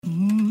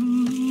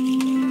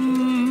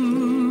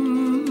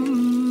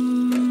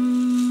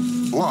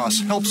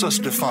loss helps us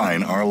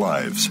define our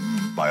lives.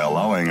 By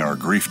allowing our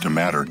grief to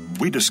matter,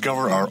 we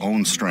discover our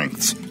own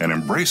strengths and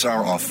embrace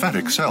our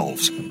authentic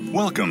selves.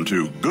 Welcome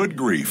to Good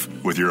Grief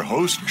with your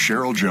host,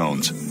 Cheryl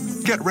Jones.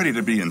 Get ready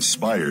to be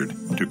inspired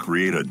to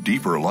create a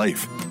deeper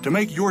life, to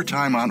make your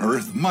time on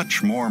Earth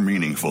much more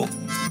meaningful.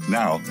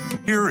 Now,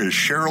 here is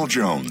Cheryl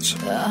Jones.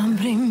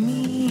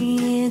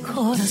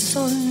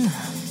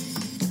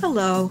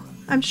 Hello,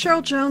 I'm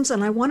Cheryl Jones,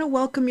 and I want to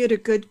welcome you to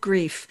Good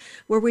Grief,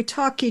 where we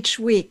talk each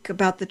week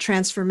about the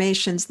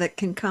transformations that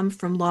can come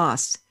from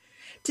loss.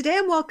 Today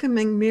I'm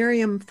welcoming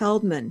Miriam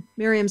Feldman.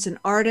 Miriam's an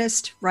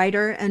artist,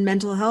 writer, and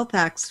mental health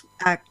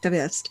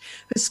activist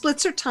who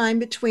splits her time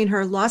between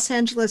her Los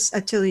Angeles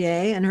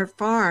atelier and her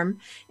farm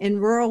in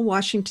rural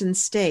Washington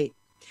state.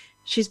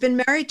 She's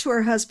been married to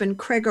her husband,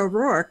 Craig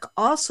O'Rourke,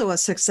 also a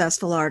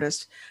successful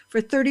artist, for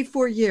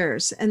 34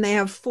 years, and they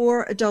have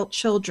 4 adult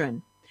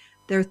children.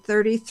 Their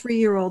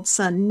 33-year-old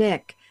son,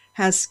 Nick,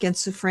 has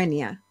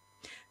schizophrenia.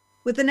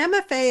 With an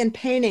MFA in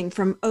painting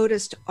from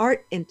Otis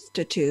Art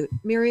Institute,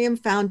 Miriam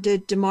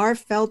founded DeMar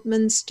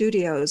Feldman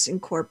Studios,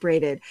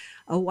 Incorporated,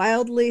 a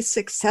wildly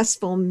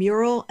successful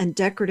mural and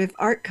decorative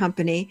art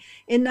company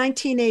in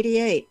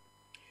 1988.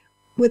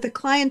 With a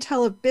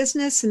clientele of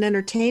business and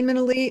entertainment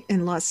elite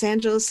in Los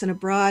Angeles and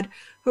abroad,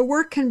 her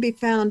work can be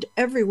found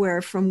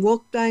everywhere from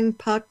Wolfgang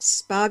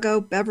Puck's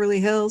Spago, Beverly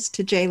Hills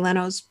to Jay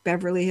Leno's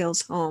Beverly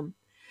Hills home.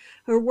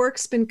 Her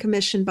work's been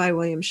commissioned by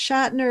William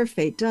Shatner,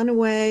 Faye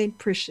Dunaway,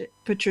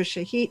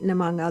 Patricia Heaton,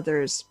 among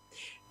others.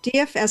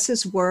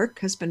 DFS's work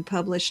has been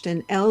published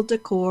in Elle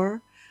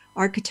Decor,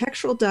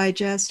 Architectural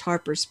Digest,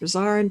 Harper's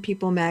Bazaar, and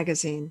People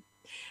magazine.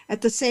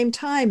 At the same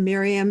time,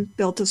 Miriam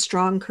built a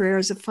strong career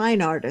as a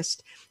fine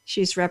artist.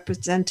 She's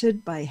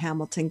represented by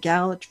Hamilton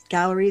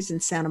Galleries in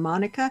Santa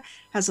Monica,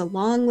 has a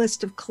long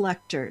list of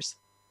collectors.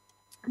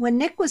 When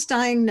Nick was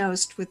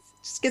diagnosed with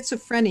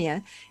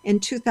schizophrenia in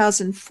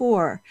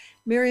 2004,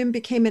 Miriam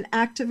became an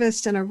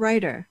activist and a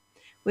writer.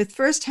 With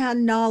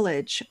firsthand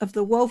knowledge of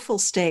the woeful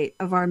state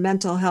of our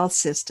mental health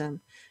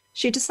system,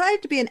 she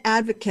decided to be an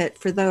advocate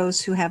for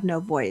those who have no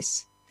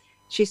voice.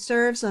 She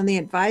serves on the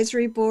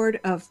advisory board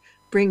of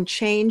Bring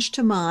Change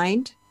to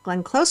Mind,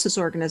 Glenn Close's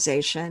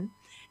organization,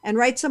 and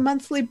writes a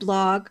monthly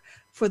blog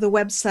for the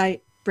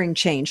website Bring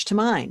Change to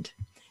Mind.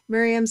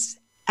 Miriam's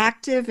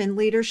active in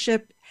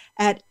leadership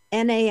at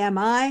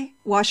NAMI,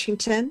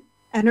 Washington,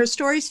 and her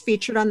stories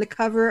featured on the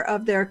cover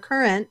of their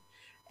current,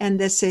 and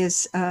this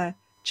is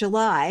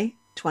July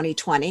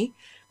 2020,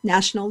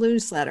 national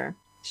newsletter.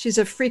 She's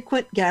a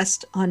frequent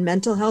guest on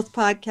mental health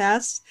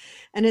podcasts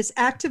and is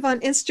active on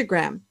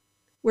Instagram,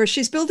 where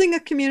she's building a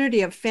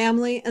community of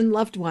family and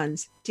loved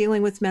ones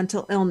dealing with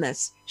mental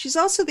illness. She's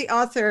also the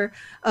author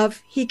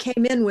of He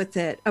Came In With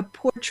It, a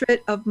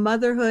portrait of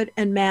motherhood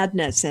and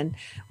madness, and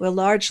we'll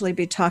largely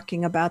be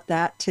talking about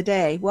that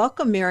today.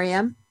 Welcome,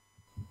 Miriam.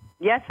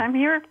 Yes, I'm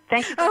here.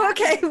 Thanks. Oh,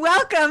 okay.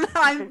 Welcome.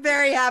 I'm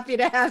very happy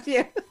to have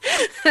you.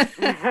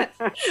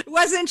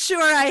 Wasn't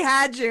sure I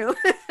had you.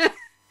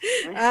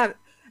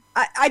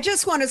 I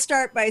just want to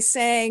start by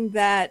saying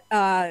that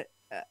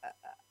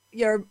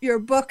your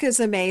book is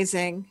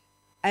amazing,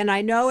 and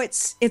I know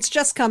it's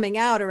just coming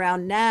out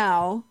around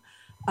now.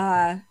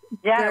 The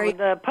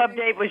pub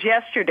date was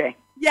yesterday.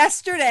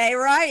 Yesterday,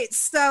 right?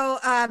 So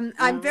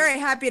I'm very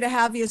happy to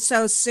have you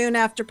so soon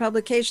after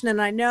publication,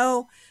 and I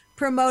know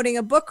promoting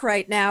a book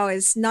right now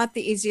is not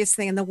the easiest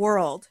thing in the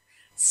world.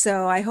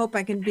 So I hope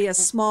I can be a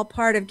small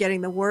part of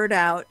getting the word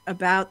out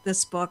about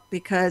this book,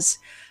 because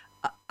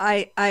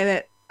I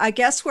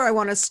guess where I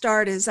want to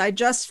start is I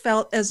just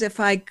felt as if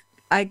I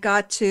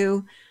got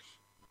to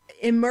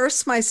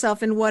immerse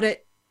myself in what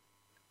it,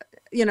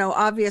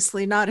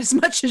 obviously not as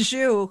much as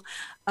you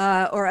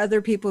or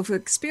other people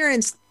who've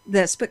experienced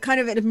this, but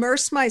kind of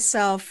immerse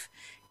myself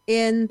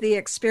in the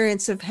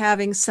experience of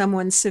having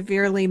someone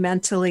severely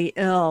mentally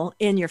ill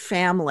in your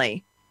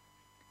family.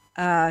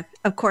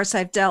 Of course,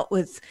 I've dealt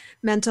with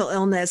mental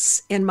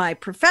illness in my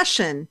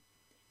profession,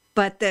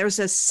 but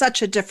there's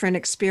such a different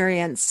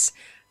experience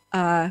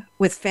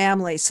with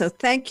family. So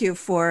thank you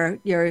for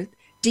your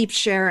deep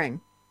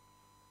sharing.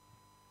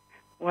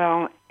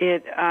 Well,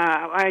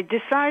 I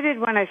decided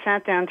when I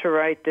sat down to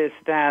write this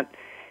that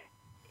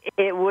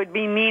it would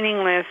be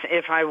meaningless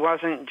if I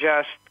wasn't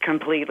just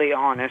completely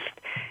honest.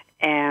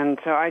 And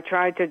so I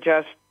tried to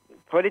just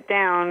put it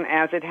down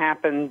as it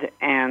happened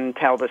and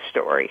tell the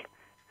story.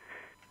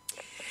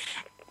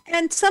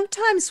 And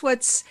sometimes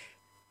what's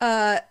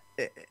hard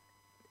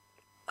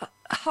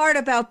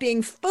about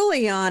being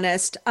fully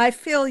honest, I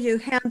feel you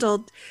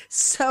handled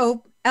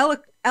so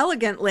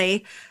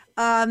elegantly,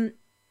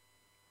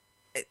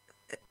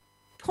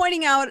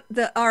 pointing out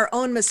our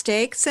own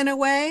mistakes in a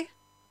way,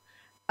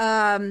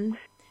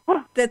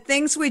 the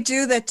things we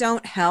do that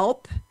don't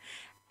help.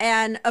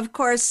 And of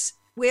course,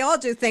 we all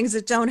do things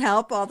that don't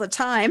help all the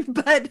time,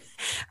 but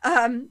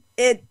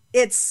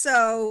it's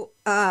so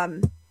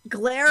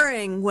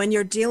glaring when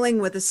you're dealing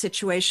with a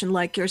situation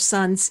like your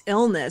son's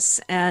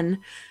illness. And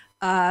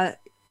I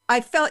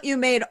felt you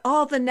made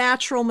all the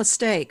natural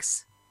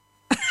mistakes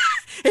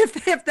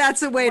if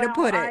that's a way to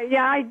put it.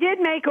 Yeah, I did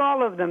make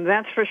all of them,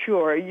 that's for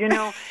sure.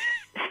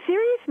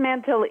 Serious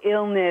mental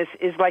illness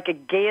is like a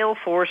gale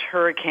force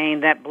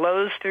hurricane that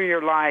blows through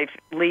your life,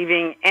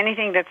 leaving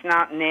anything that's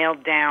not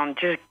nailed down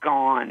just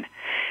gone.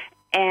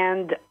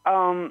 And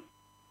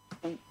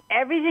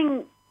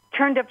everything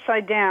turned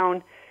upside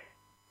down.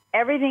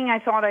 Everything I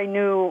thought I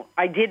knew,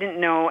 I didn't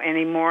know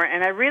anymore,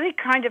 and I really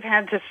kind of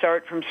had to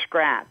start from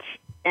scratch.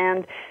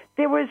 And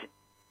there was,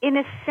 in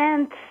a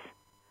sense,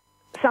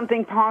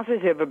 something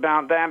positive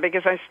about that,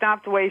 because I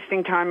stopped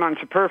wasting time on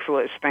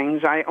superfluous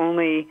things. I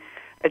only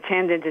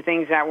attended to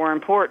things that were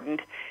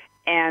important,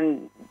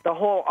 and the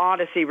whole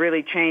odyssey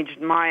really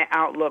changed my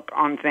outlook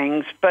on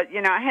things. But,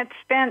 I had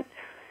spent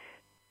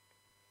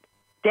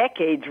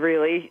decades,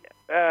 really,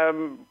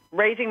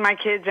 raising my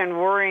kids and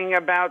worrying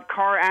about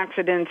car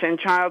accidents and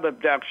child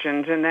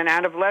abductions, and then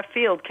out of left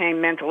field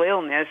came mental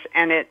illness,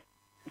 and it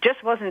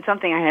just wasn't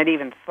something I had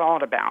even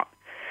thought about.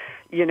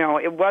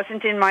 It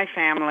wasn't in my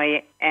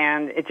family,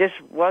 and it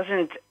just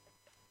wasn't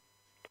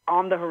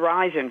on the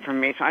horizon for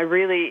me. So I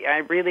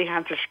really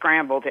had to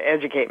scramble to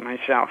educate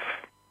myself.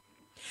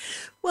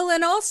 Well,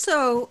 and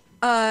also,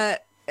 I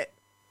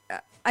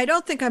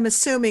don't think I'm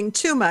assuming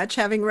too much,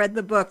 having read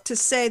the book, to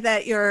say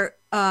that your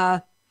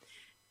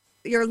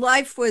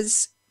life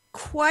was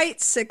quite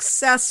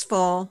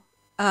successful.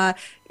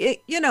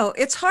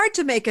 It's hard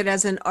to make it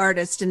as an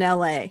artist in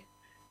LA,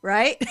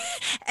 right?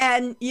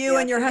 And you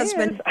and your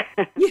husband,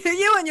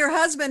 you and your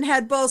husband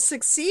had both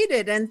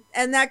succeeded,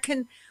 and that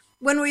can,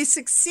 when we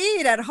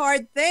succeed at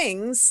hard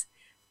things,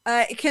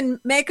 it can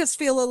make us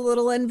feel a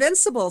little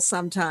invincible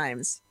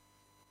sometimes.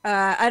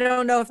 I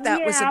don't know if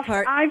that was a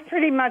part. I've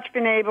pretty much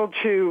been able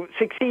to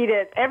succeed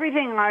at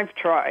everything I've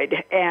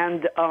tried.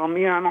 And,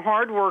 I'm a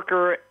hard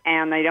worker,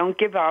 and I don't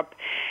give up.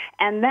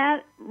 And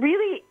that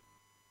really,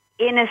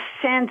 in a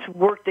sense,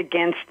 worked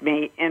against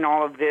me in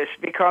all of this,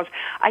 because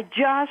I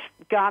just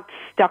got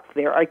stuck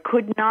there. I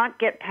could not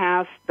get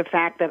past the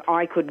fact that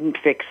I couldn't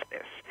fix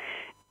this.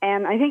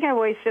 And I think I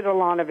wasted a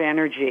lot of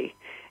energy.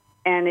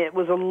 And it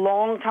was a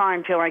long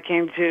time till I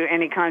came to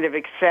any kind of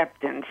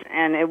acceptance.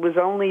 And it was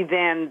only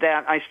then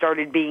that I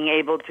started being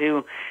able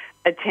to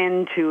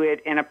attend to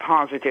it in a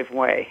positive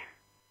way.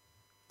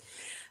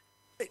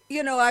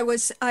 I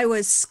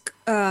was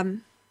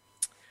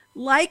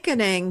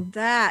likening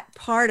that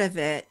part of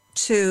it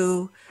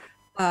to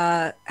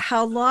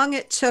how long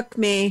it took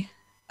me.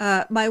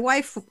 My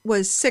wife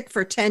was sick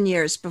for 10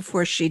 years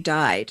before she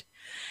died.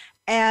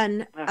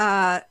 And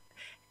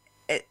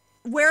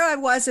where I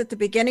was at the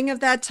beginning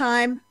of that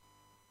time,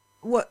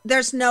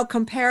 there's no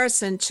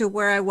comparison to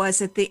where I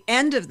was at the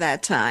end of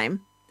that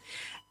time.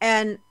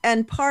 And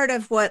part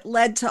of what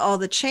led to all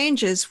the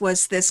changes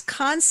was this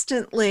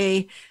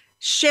constantly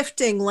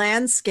shifting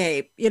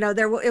landscape.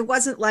 It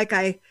wasn't like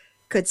I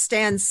could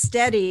stand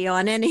steady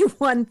on any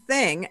one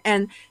thing.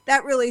 And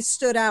that really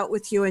stood out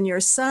with you and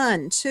your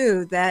son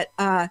too, that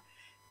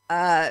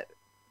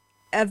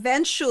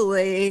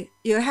eventually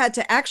you had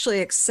to actually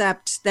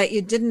accept that you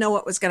didn't know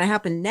what was going to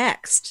happen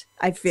next,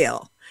 I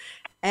feel.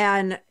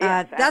 And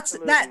yes,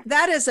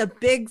 that is a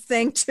big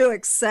thing to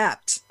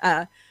accept.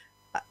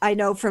 I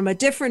know from a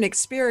different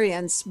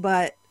experience,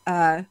 but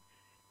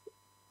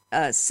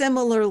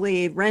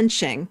similarly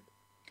wrenching,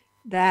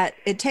 that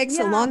it takes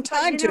a long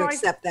time to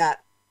accept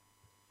that.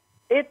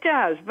 It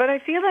does, but I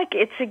feel like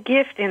it's a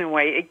gift in a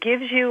way. It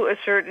gives you a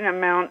certain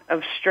amount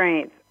of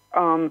strength.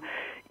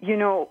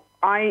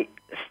 I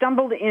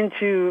stumbled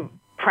into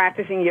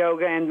practicing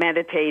yoga and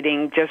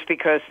meditating just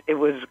because it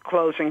was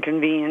close and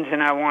convenient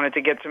and I wanted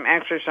to get some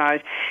exercise.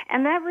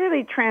 And that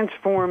really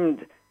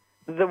transformed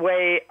the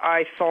way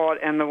I thought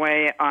and the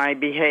way I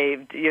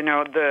behaved.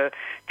 The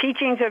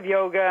teachings of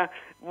yoga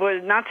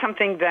was not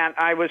something that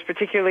I was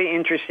particularly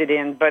interested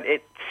in, but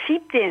it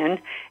seeped in.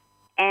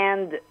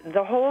 And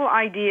the whole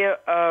idea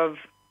of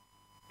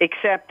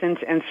acceptance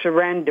and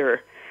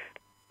surrender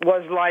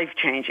was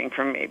life-changing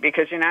for me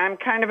because, I'm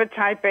kind of a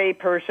type A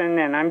person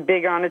and I'm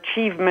big on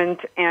achievement.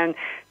 And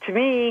to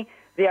me,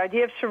 the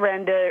idea of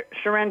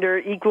surrender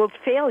equals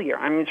failure.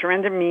 I mean,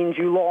 surrender means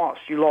you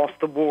lost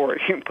the war,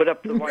 you put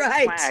up the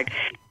white flag.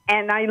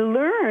 And I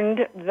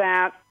learned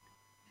that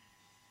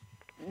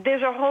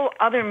there's a whole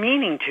other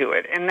meaning to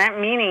it, and that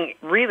meaning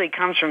really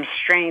comes from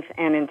strength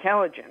and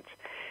intelligence.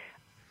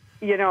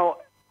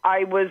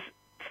 I was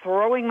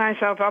throwing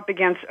myself up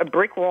against a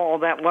brick wall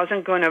that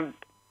wasn't going to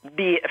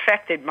be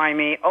affected by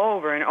me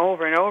over and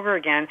over and over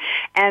again.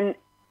 And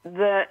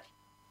the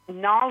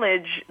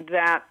knowledge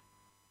that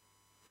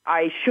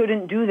I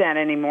shouldn't do that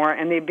anymore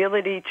and the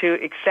ability to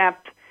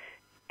accept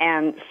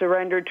and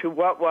surrender to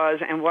what was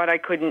and what I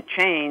couldn't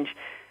change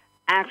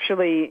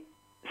actually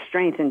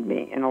strengthened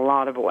me in a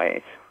lot of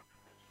ways.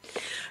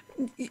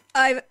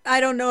 I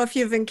don't know if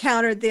you've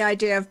encountered the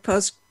idea of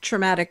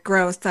post-traumatic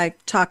growth. I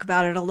talk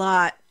about it a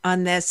lot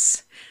on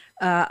this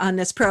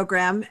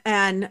program,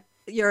 and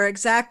you're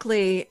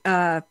exactly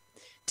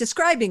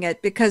describing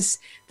it, because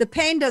the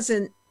pain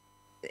doesn't,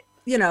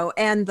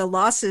 and the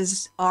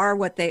losses are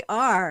what they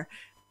are,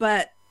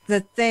 but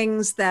the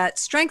things that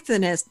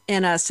strengthen us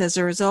in us as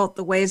a result,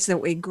 the ways that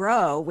we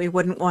grow, we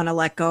wouldn't want to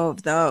let go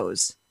of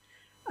those.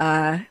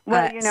 I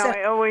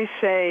always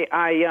say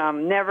I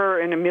never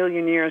in a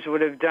million years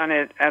would have done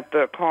it at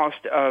the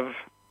cost of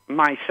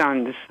my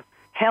son's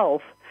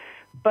health,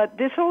 but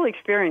this whole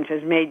experience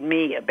has made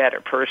me a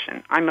better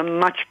person. I'm a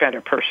much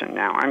better person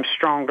now. I'm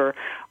stronger.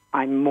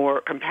 I'm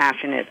more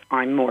compassionate.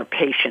 I'm more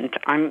patient.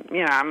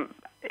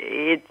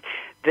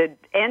 The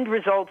end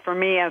result for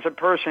me as a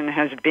person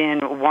has been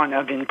one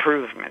of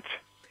improvement.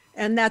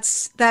 And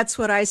that's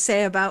what I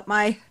say about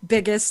my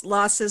biggest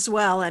loss as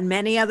well. And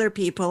many other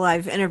people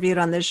I've interviewed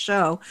on this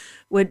show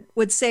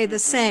would say the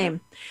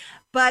same.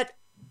 But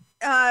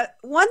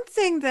one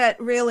thing that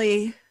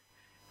really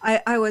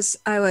I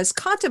was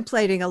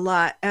contemplating a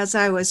lot as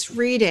I was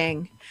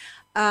reading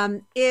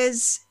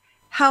is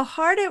how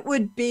hard it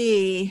would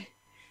be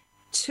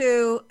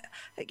to,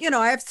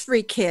 I have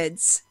 3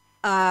 kids.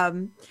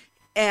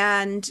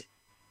 And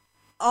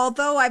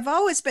although I've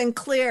always been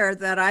clear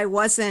that I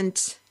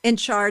wasn't in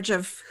charge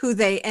of who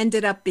they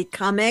ended up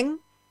becoming,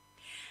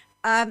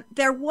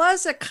 there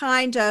was a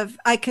kind of,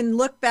 I can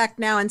look back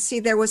now and see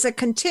there was a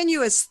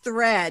continuous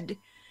thread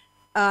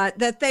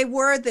that they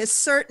were this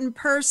certain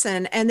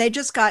person and they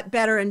just got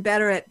better and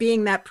better at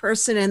being that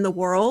person in the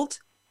world.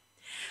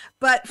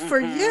 But for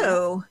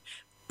you,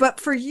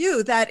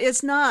 that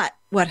is not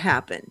what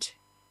happened.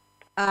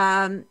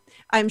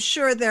 I'm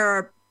sure there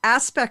are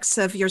aspects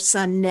of your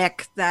son,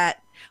 Nick,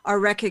 that are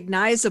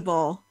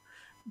recognizable,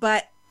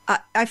 but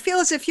I feel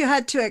as if you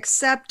had to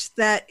accept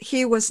that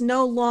he was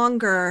no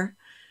longer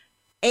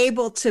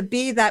able to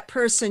be that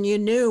person you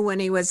knew when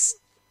he was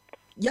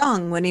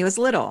young, when he was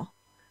little.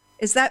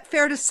 Is that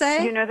fair to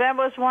say? That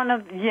was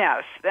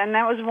yes, and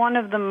that was one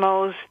of the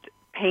most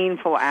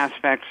painful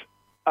aspects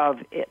of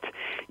it.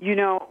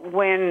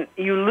 When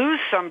you lose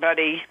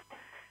somebody,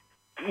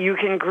 you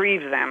can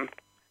grieve them,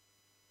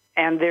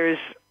 and there's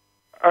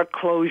a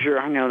closure.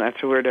 I know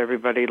that's a word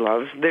everybody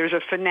loves. There's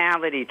a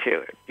finality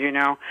to it,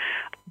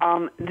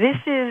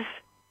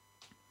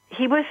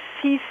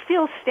 he's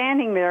still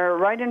standing there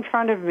right in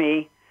front of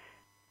me,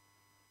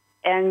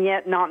 and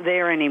yet not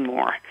there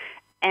anymore.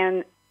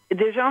 And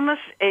there's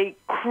almost a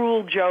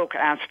cruel joke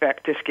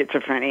aspect to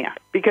schizophrenia,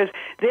 because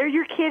there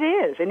your kid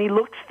is, and he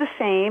looks the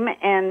same,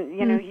 and,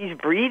 he's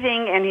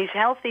breathing, and he's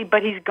healthy,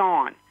 but he's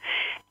gone.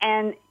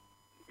 And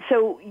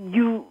so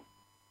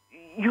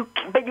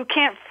but you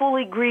can't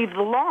fully grieve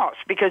the loss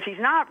because he's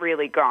not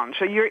really gone.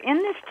 So you're in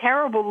this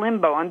terrible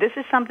limbo, and this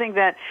is something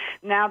that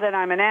now that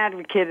I'm an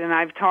advocate and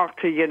I've talked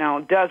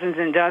to, dozens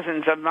and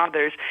dozens of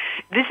mothers,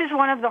 this is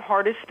one of the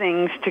hardest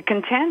things to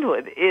contend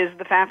with, is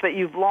the fact that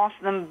you've lost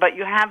them, but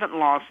you haven't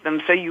lost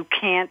them, so you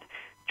can't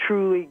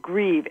truly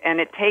grieve. And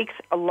it takes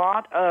a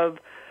lot of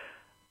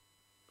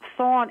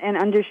thought and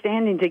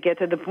understanding to get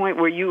to the point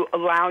where you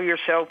allow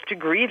yourself to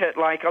grieve it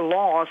like a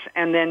loss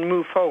and then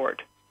move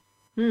forward.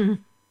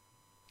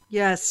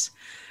 Yes,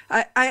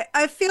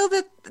 I feel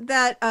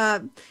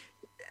that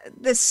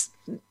this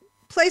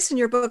place in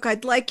your book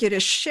I'd like you to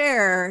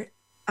share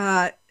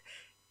kind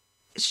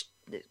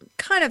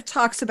of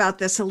talks about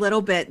this a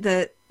little bit,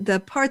 the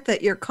part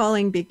that you're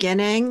calling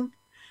beginning,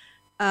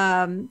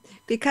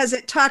 because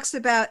it talks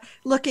about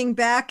looking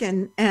back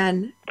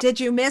and did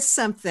you miss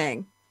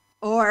something,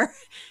 or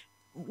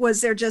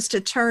was there just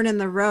a turn in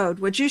the road?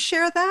 Would you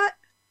share that?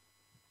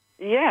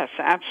 Yes,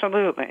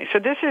 absolutely. So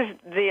this is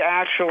the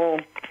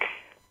actual...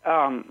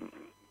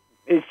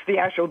 it's the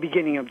actual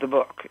beginning of the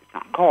book. It's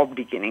not called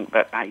beginning,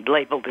 but I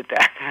labeled it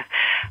that.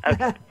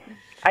 Okay.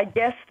 I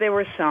guess there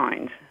were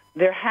signs.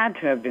 There had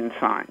to have been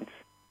signs.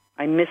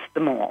 I missed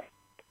them all.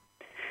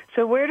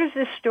 So where does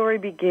this story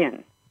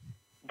begin?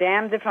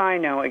 Damned if I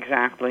know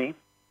exactly.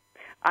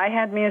 I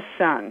had me a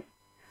son.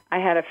 I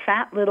had a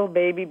fat little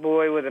baby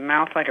boy with a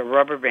mouth like a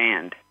rubber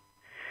band.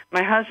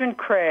 My husband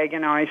Craig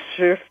and I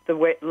surfed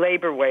the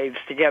labor waves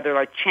together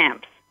like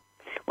champs.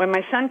 When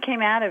my son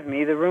came out of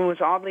me, the room was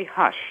oddly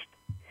hushed.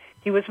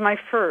 He was my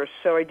first,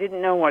 so I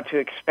didn't know what to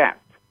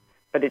expect.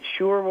 But it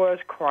sure was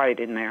quiet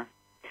in there.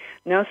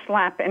 No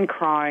slap and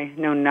cry,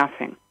 no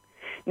nothing.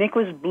 Nick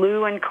was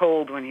blue and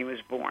cold when he was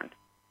born.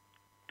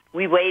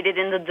 We waited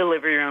in the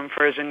delivery room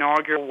for his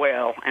inaugural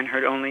wail and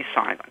heard only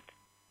silence.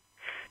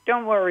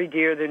 Don't worry,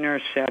 dear, the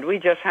nurse said. We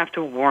just have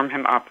to warm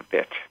him up a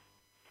bit.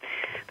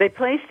 They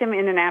placed him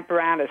in an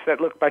apparatus that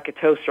looked like a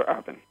toaster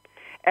oven.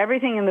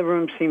 Everything in the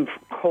room seemed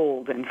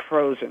cold and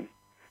frozen.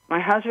 My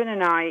husband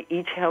and I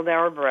each held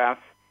our breath,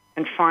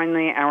 and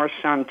finally our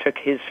son took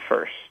his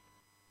first,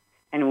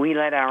 and we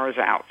let ours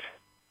out.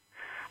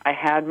 I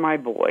had my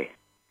boy.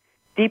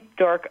 Deep,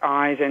 dark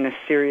eyes and a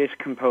serious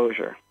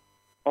composure.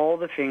 All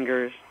the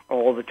fingers,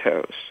 all the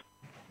toes.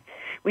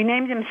 We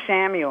named him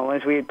Samuel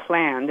as we had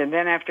planned, and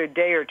then after a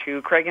day or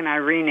two, Craig and I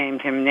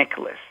renamed him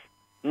Nicholas.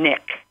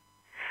 Nick.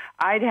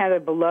 I'd had a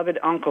beloved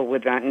uncle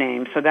with that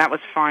name, so that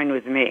was fine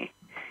with me.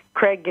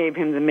 Craig gave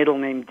him the middle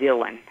name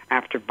Dylan,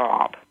 after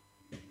Bob.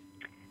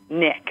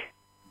 Nick,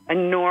 a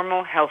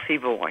normal, healthy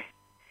boy.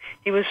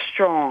 He was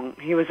strong,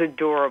 he was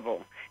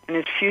adorable,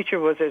 and his future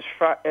was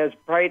as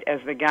bright as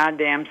the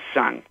goddamn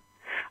sun.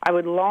 I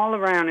would loll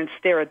around and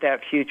stare at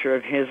that future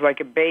of his like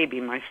a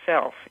baby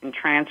myself,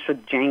 entranced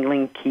with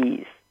jangling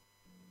keys.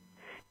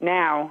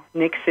 Now,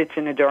 Nick sits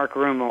in a dark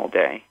room all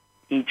day,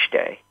 each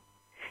day,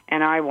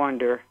 and I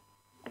wonder,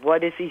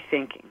 what is he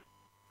thinking?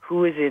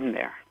 Who is in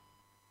there?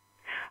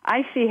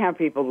 I see how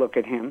people look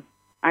at him.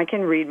 I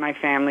can read my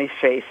family's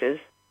faces.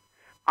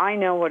 I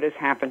know what has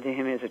happened to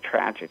him is a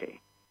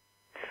tragedy.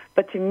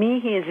 But to me,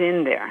 he is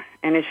in there,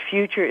 and his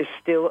future is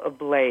still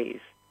ablaze,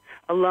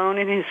 alone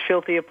in his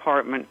filthy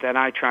apartment that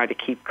I try to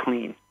keep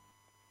clean.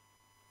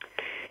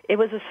 It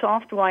was a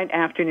soft white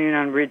afternoon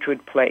on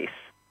Ridgewood Place.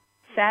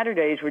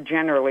 Saturdays were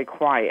generally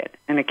quiet.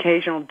 An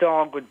occasional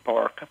dog would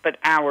bark, but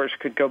hours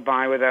could go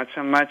by without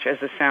so much as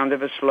the sound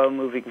of a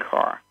slow-moving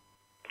car.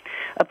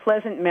 A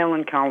pleasant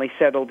melancholy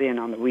settled in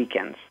on the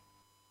weekends.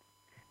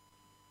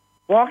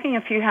 Walking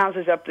a few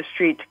houses up the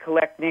street to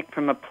collect Nick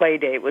from a play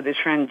date with his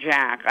friend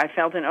Jack, I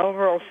felt an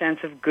overall sense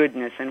of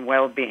goodness and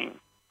well-being.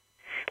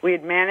 We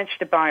had managed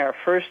to buy our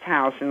first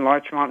house in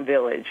Larchmont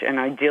Village, an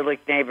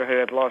idyllic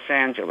neighborhood of Los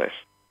Angeles.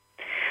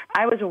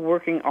 I was a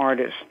working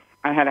artist.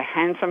 I had a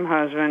handsome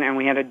husband, and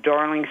we had a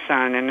darling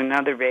son and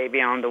another baby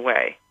on the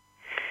way.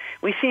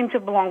 We seemed to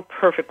belong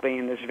perfectly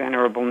in this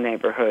venerable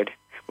neighborhood,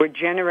 where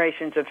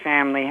generations of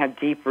family had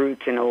deep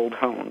roots in old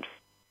homes.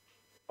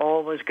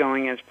 All was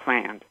going as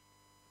planned.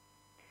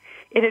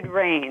 It had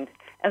rained.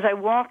 As I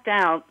walked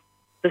out,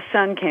 the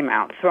sun came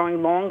out,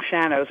 throwing long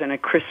shadows and a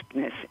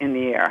crispness in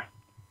the air.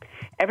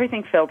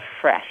 Everything felt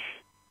fresh.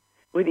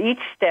 With each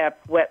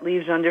step, wet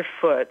leaves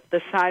underfoot,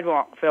 the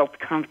sidewalk felt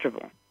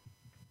comfortable.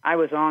 I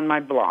was on my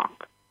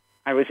block.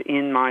 I was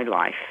in my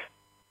life.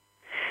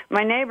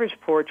 My neighbor's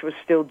porch was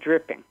still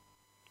dripping.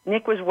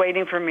 Nick was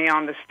waiting for me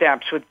on the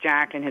steps with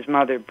Jack and his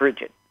mother,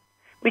 Bridget.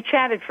 We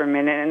chatted for a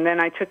minute, and then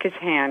I took his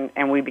hand,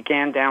 and we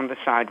began down the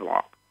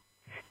sidewalk.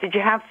 "Did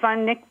you have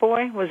fun, Nick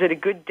boy? Was it a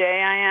good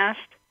day?" I asked.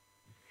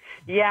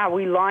 "Yeah,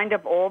 we lined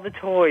up all the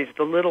toys,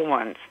 the little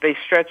ones. They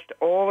stretched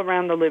all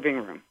around the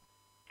living room."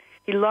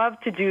 He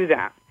loved to do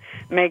that,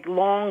 make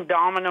long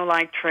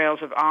domino-like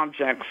trails of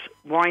objects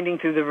winding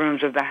through the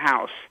rooms of the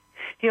house.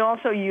 He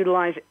also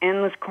utilized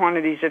endless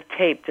quantities of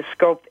tape to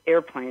sculpt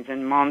airplanes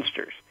and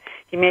monsters.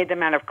 He made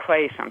them out of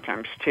clay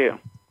sometimes, too.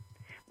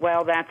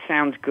 "Well, that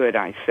sounds good,"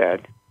 I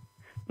said.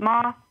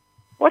 "Ma,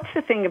 what's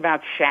the thing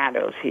about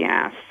shadows?" he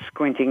asked,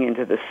 squinting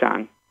into the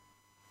sun.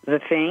 "The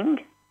thing?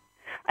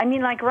 I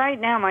mean, like right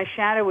now, my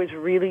shadow is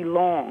really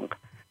long,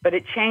 but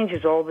it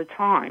changes all the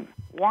time.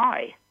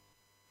 Why?"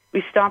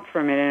 We stopped for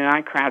a minute, and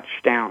I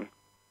crouched down.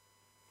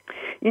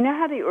 "You know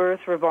how the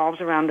earth revolves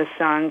around the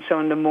sun, so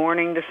in the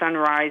morning the sun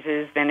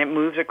rises, then it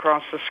moves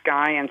across the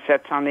sky and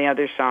sets on the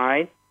other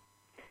side?"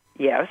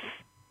 "Yes."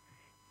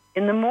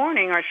 "In the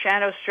morning, our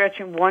shadows stretch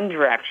in one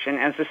direction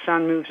as the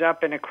sun moves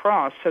up and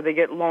across, so they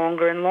get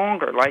longer and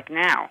longer, like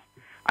now."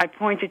 I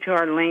pointed to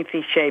our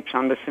lengthy shapes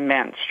on the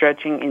cement,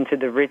 stretching into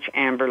the rich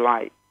amber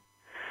light.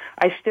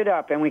 I stood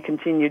up, and we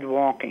continued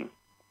walking.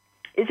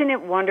 "Isn't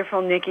it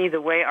wonderful, Nikki, the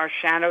way our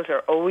shadows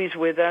are always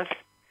with us?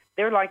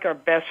 They're like our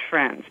best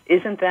friends.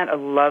 Isn't that a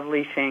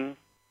lovely thing?"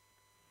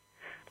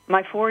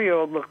 My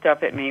 4-year-old looked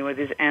up at me with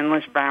his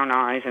endless brown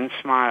eyes and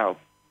smiled.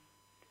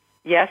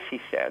 "Yes," he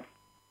said.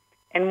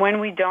 "And when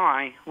we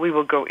die, we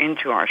will go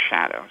into our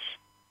shadows."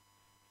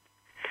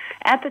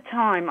 At the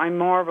time, I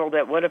marveled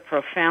at what a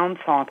profound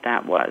thought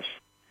that was.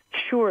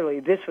 Surely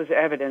this was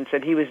evidence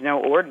that he was no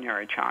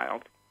ordinary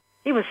child.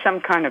 He was some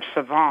kind of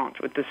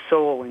savant with the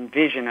soul and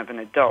vision of an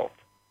adult.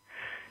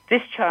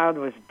 This child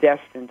was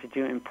destined to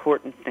do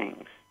important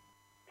things,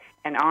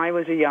 and I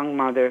was a young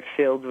mother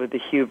filled with the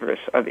hubris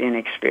of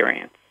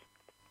inexperience.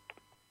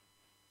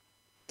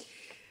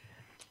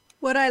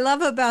 What I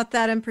love about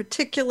that in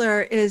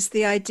particular is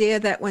the idea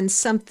that when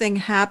something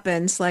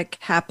happens, like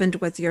happened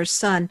with your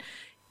son,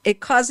 it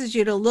causes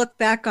you to look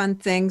back on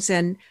things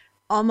and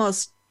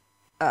almost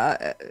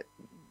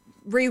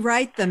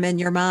rewrite them in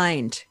your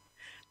mind.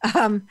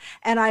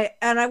 And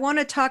I want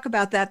to talk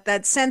about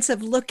that sense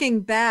of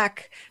looking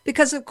back,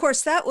 because of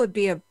course that would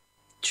be a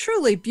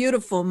truly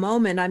beautiful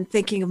moment. I'm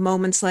thinking of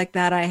moments like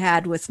that I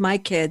had with my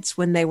kids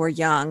when they were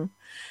young,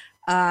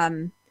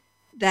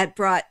 that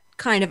brought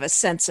kind of a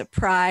sense of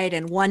pride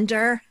and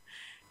wonder,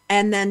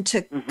 and then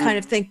to kind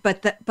of think,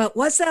 but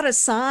was that a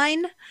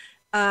sign?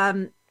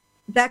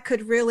 That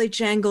could really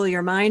jangle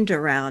your mind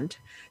around.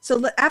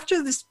 So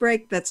after this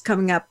break that's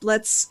coming up,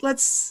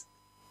 let's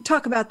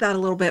talk about that a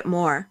little bit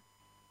more.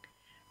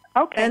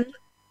 Okay. And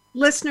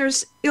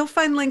listeners, you'll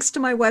find links to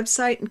my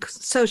website and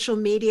social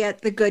media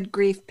at the Good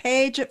Grief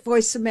page at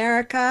Voice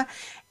America.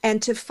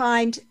 And to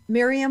find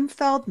Miriam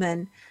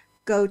Feldman,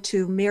 go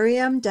to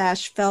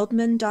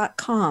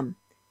miriam-feldman.com.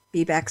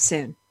 Be back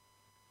soon.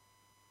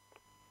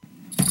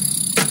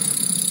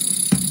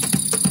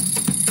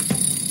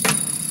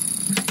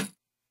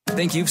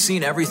 Think you've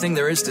seen everything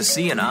there is to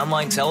see in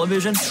online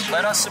television?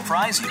 Let us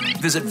surprise you.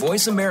 Visit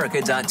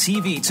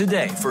voiceamerica.tv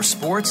today for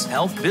sports,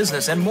 health,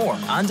 business, and more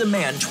on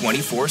demand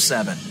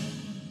 24/7.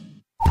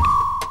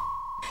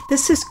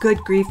 This is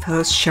Good Grief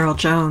host Cheryl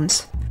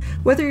Jones.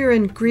 Whether you're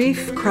in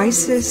grief,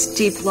 crisis,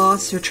 deep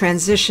loss, or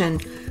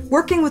transition,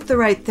 working with the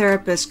right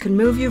therapist can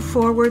move you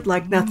forward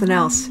like nothing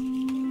else.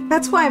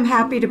 That's why I'm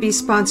happy to be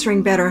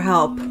sponsoring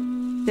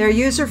BetterHelp. Their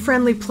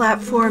user-friendly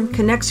platform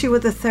connects you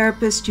with a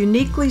therapist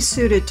uniquely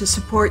suited to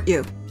support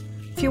you.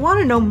 If you want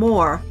to know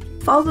more,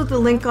 follow the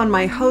link on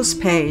my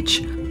host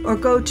page or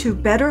go to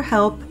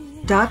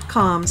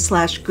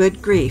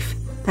betterhelp.com/goodgrief.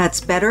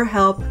 That's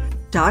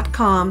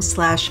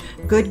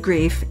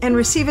betterhelp.com/goodgrief and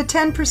receive a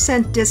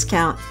 10%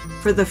 discount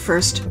for the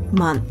first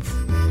month.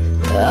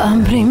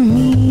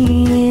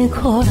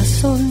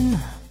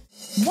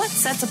 What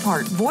sets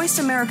apart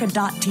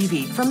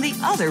VoiceAmerica.tv from the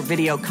other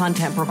video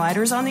content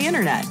providers on the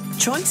internet?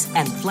 Choice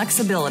and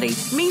flexibility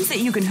means that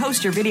you can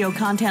host your video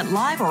content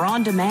live or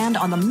on demand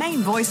on the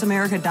main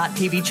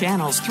VoiceAmerica.tv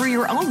channels through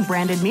your own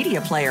branded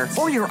media player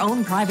or your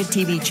own private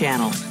TV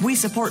channel. We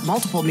support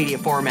multiple media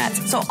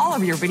formats, so all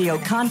of your video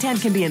content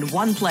can be in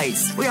one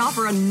place. We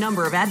offer a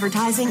number of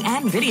advertising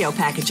and video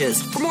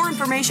packages. For more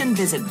information,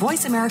 visit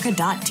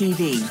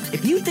VoiceAmerica.tv.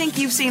 If you think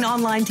you've seen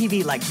online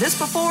TV like this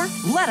before,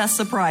 let us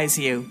surprise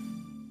you.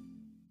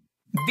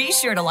 Be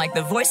sure to like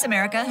the Voice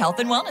America Health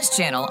and Wellness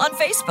channel on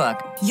Facebook.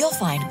 You'll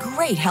find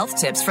great health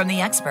tips from the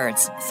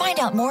experts. Find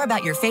out more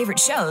about your favorite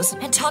shows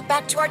and talk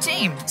back to our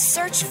team.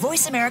 Search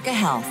Voice America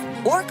Health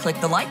or click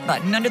the like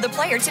button under the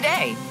player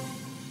today.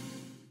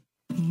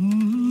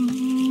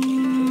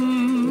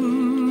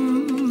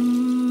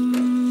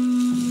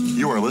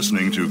 You are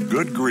listening to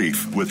Good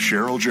Grief with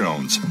Cheryl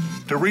Jones.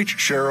 To reach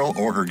Cheryl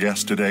or her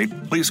guest today,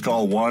 please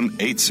call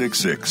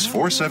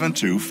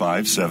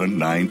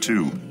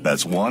 1-866-472-5792.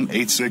 That's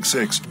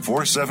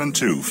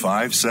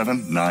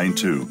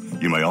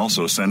 1-866-472-5792. You may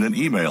also send an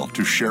email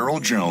to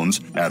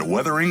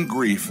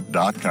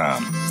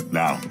CherylJones@weatheringgrief.com.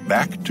 Now,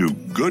 back to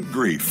Good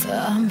Grief.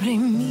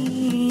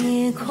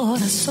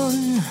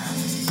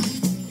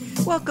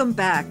 Welcome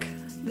back.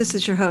 This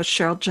is your host,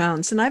 Cheryl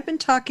Jones, and I've been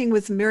talking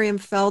with Miriam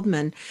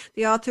Feldman,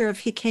 the author of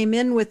He Came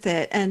In With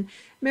It. And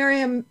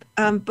Miriam,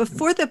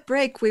 before the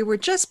break, we were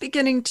just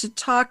beginning to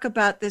talk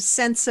about this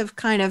sense of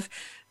kind of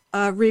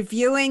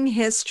reviewing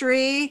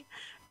history,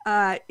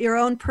 your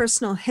own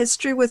personal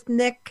history with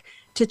Nick,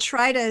 to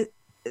try to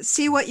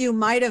see what you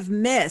might have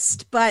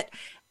missed. But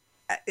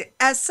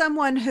as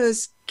someone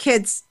whose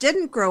kids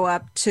didn't grow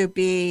up to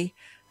be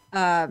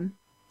to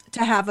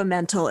have a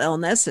mental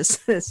illness,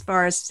 as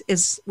far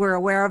as we're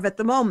aware of at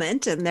the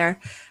moment, and they're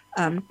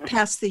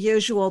past the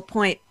usual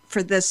point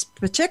for this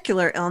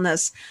particular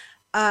illness,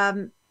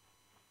 I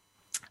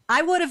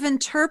would have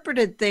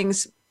interpreted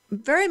things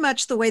very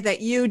much the way that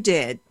you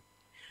did,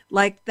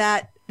 like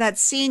that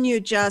scene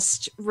you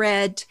just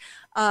read.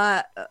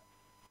 I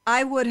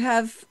would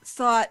have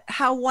thought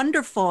how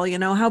wonderful,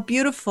 how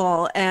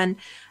beautiful, and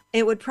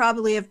it would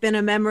probably have been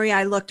a memory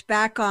I looked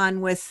back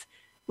on with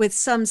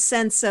some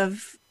sense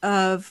of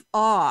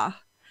awe,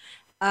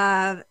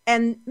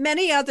 and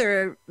many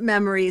other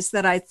memories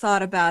that I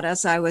thought about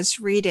as I was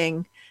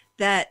reading,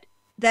 that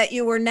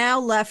you were now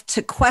left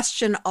to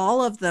question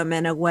all of them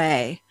in a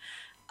way.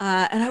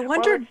 And I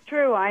wondered. Well, it's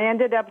true. I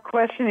ended up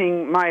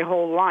questioning my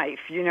whole life.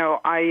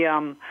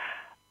 The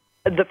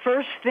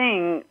first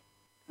thing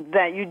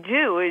that you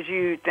do is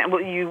you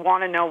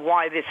want to know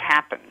why this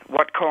happened,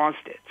 what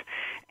caused it.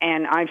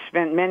 And I've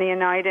spent many a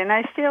night, and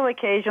I still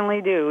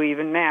occasionally do,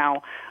 even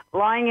now,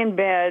 lying in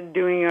bed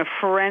doing a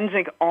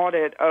forensic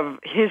audit of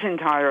his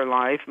entire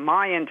life,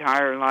 my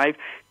entire life,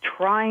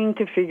 trying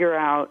to figure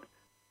out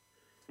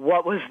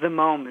what was the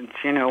moment,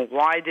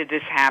 why did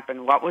this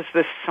happen? What was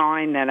the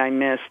sign that I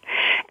missed?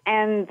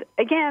 And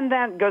again,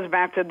 that goes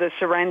back to the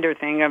surrender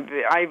thing.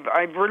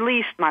 I've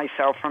released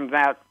myself from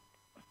that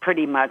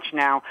pretty much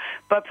now.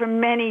 But for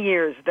many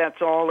years,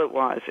 that's all it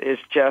was, is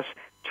just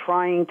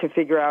trying to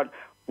figure out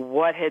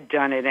what had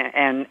done it,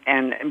 and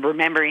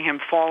remembering him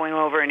falling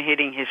over and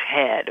hitting his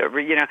head,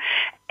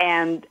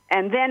 and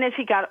then as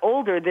he got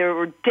older, there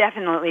were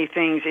definitely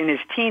things in his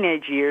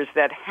teenage years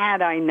that,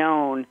 had I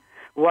known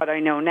what I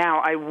know now,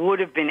 I would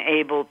have been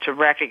able to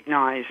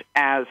recognize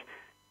as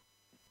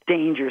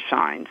danger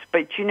signs.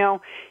 But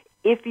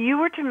if you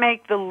were to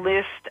make the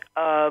list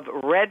of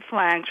red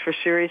flags for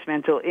serious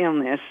mental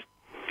illness,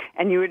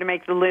 and you were to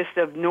make the list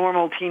of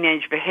normal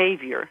teenage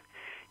behavior,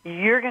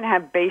 you're going to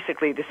have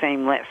basically the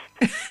same list.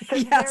 So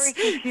it's Yes.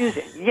 very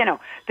confusing.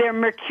 They're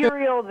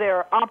mercurial,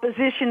 they're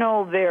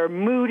oppositional, they're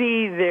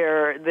moody,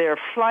 they're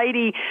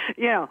flighty,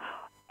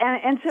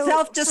 and so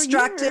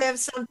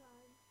Self-destructive.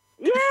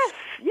 Yes,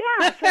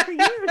 yeah. So for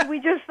years we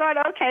just thought,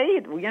 okay,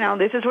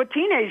 this is what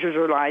teenagers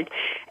are like,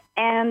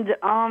 and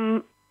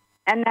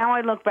now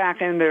I look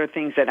back and there are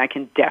things that I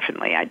can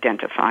definitely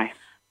identify.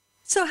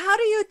 So how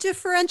do you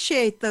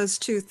differentiate those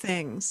two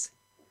things?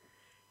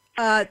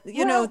 On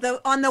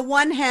the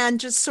one hand,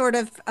 just sort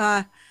of,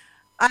 I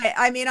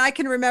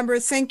can remember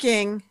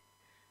thinking,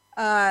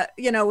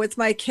 with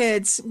my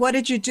kids, what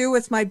did you do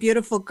with my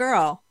beautiful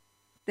girl?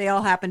 They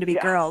all happen to be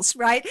girls,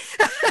 right?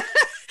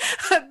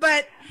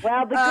 But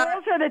well, the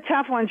girls are the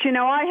tough ones.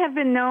 I have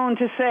been known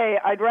to say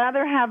I'd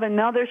rather have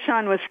another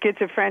son with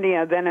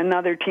schizophrenia than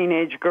another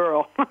teenage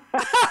girl.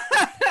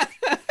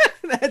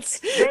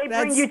 They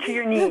bring you to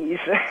your knees.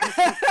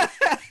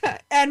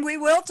 And we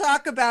will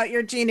talk about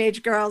your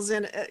teenage girls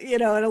in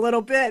a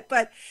little bit.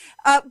 But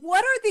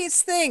what are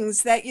these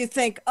things that you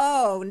think,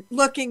 oh,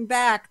 looking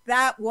back,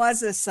 that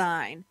was a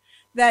sign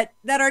that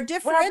are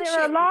differentiating? Well,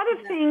 there are a lot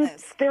of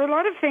things. There are a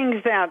lot of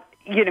things that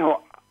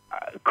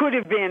could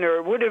have been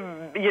or would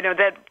have,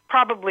 that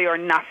probably are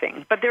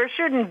nothing. But there are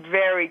certain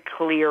very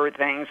clear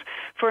things.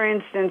 For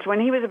instance, when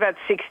he was about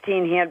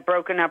 16, he had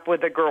broken up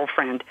with a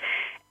girlfriend.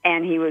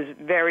 And he was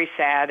very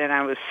sad, and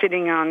I was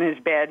sitting on his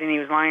bed, and he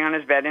was lying on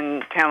his bed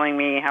and telling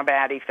me how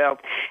bad he felt.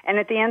 And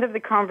at the end of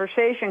the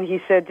conversation, he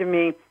said to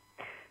me,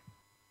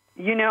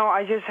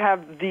 I just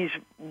have these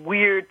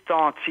weird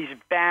thoughts, these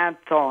bad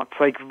thoughts,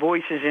 like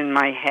voices in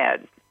my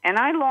head. And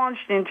I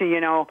launched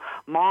into,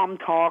 mom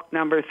talk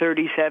number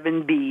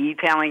 37B,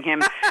 telling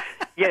him,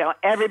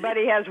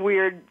 everybody has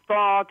weird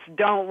thoughts.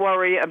 Don't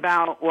worry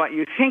about what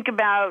you think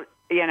about.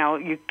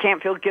 You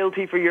can't feel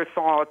guilty for your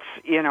thoughts.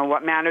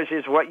 What matters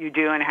is what you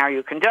do and how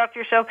you conduct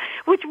yourself,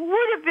 which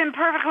would have been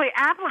perfectly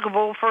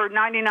applicable for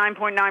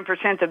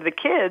 99.9% of the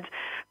kids.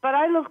 But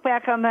I look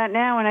back on that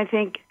now and I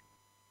think,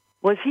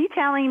 was he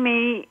telling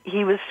me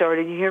he was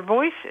starting to hear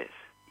voices?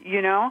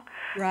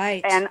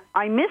 Right. And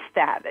I missed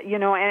that,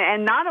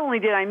 and not only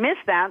did I miss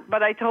that,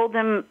 but I told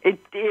him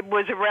it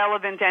was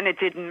irrelevant and it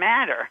didn't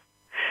matter.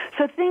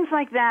 So things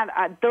like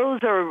that,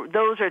 those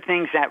are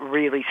things that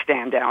really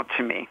stand out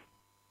to me.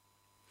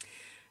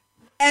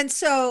 And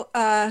so,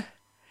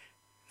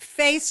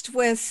 faced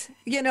with,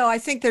 I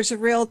think there's a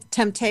real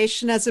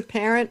temptation as a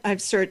parent.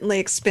 I've certainly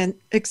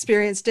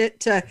experienced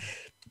it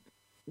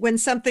when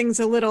something's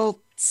a little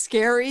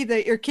scary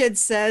that your kid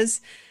says,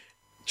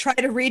 try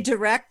to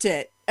redirect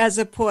it as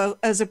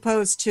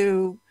opposed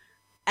to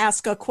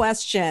ask a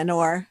question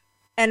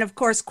and of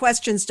course,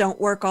 questions don't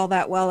work all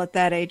that well at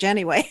that age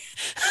anyway,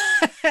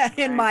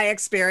 in my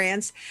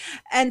experience.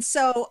 And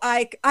so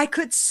I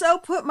could so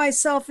put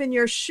myself in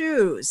your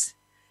shoes.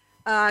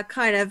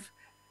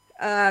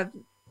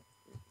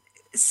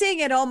 Seeing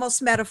it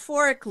almost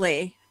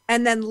metaphorically,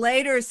 and then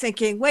later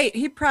thinking, wait,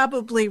 he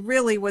probably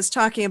really was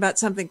talking about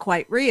something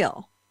quite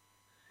real.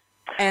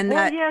 And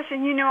yes,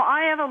 and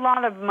I have a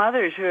lot of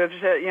mothers who have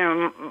said,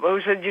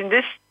 who said,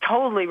 this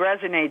totally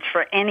resonates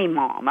for any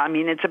mom. I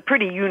mean, it's a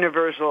pretty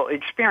universal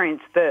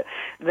experience. The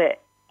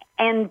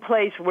end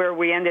place where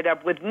we ended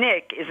up with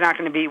Nick is not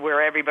going to be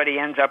where everybody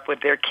ends up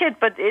with their kid,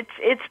 but it's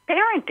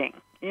parenting.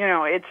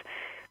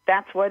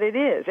 That's what it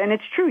is. And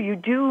it's true, you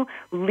do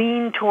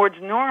lean towards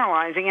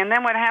normalizing. And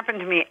then what happened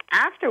to me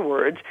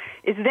afterwards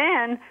is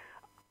then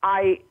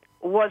I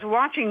was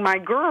watching my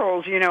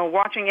girls,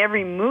 watching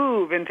every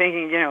move and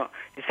thinking,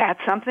 is that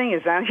something?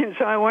 Is that?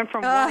 So I went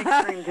from one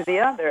extreme to the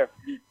other.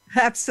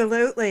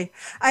 Absolutely.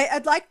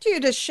 I'd like you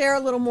to share a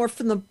little more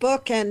from the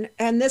book. And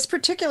this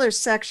particular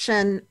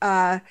section,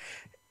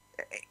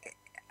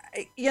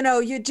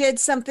 you did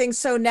something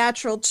so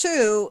natural,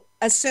 too,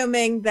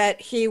 assuming that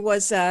he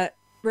was a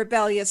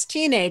rebellious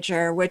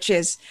teenager, which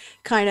is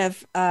kind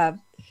of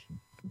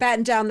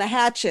batten down the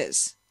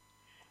hatches.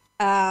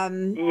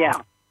 Yeah.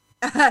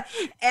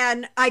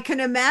 And I can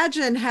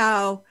imagine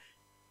how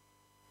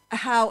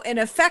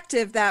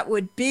ineffective that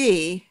would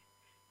be,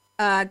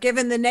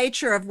 given the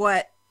nature of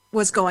what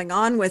was going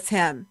on with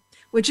him.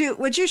 Would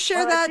you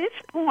share that? At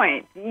this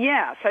point,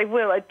 yes, I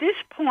will. At this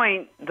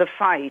point, the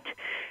fight,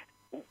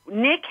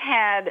 Nick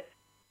had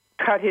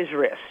cut his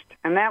wrist.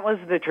 And that was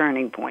the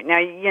turning point. Now,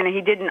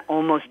 he didn't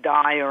almost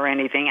die or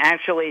anything.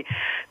 Actually,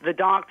 the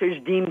doctors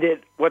deemed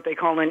it what they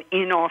call an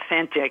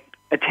inauthentic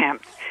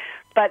attempt.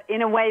 But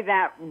in a way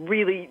that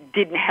really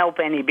didn't help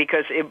any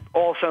because it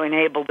also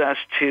enabled us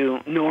to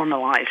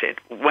normalize it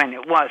when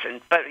it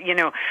wasn't. But,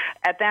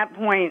 at that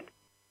point,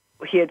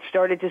 he had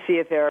started to see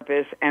a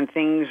therapist and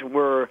things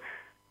were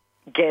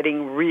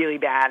getting really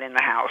bad in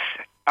the house.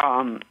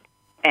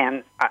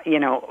 And,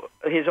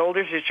 his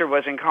older sister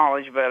was in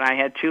college, but I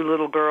had two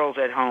little girls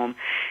at home.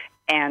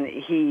 And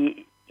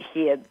he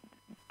had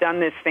done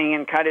this thing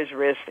and cut his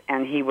wrist,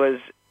 and he was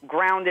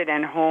grounded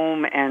and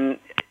home and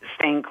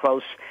staying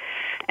close.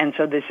 And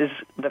so this is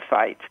the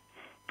fight.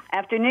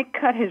 After Nick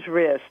cut his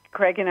wrist,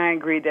 Craig and I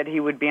agreed that he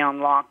would be on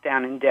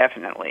lockdown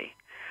indefinitely.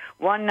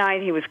 One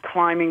night he was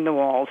climbing the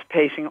walls,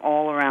 pacing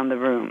all around the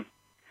room.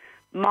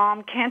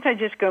 Mom, can't I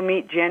just go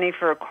meet Jenny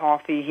for a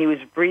coffee? He was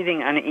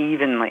breathing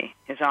unevenly.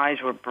 His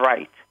eyes were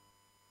bright.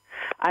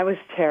 I was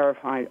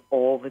terrified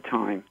all the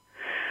time.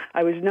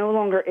 I was no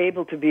longer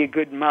able to be a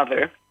good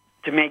mother,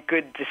 to make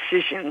good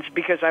decisions,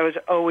 because I was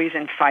always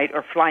in fight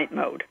or flight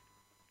mode,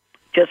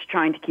 just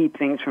trying to keep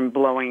things from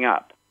blowing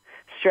up.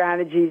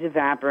 Strategies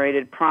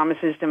evaporated.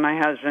 Promises to my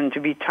husband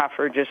to be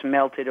tougher just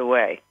melted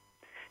away.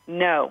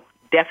 No,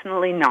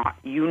 definitely not.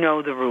 You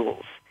know the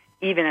rules.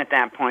 Even at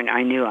that point,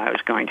 I knew I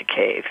was going to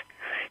cave.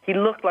 He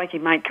looked like he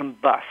might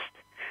combust.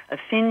 A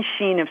thin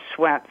sheen of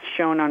sweat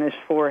shone on his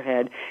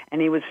forehead,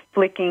 and he was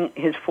flicking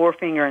his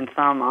forefinger and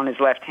thumb on his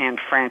left hand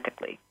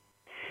frantically.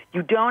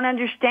 You don't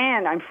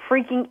understand. I'm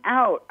freaking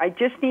out. I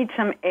just need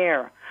some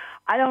air.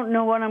 I don't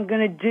know what I'm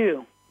going to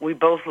do. We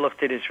both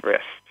looked at his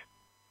wrist.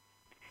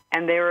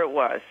 And there it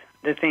was,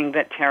 the thing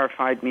that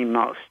terrified me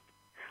most.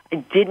 I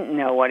didn't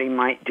know what he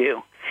might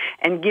do,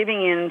 and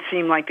giving in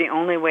seemed like the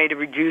only way to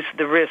reduce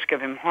the risk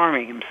of him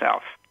harming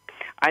himself.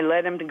 I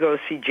let him to go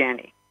see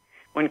Jenny.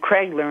 When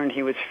Craig learned,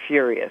 he was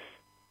furious.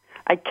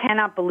 I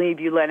cannot believe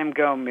you let him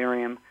go,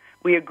 Miriam.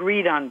 We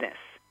agreed on this.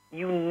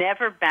 You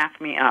never backed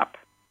me up.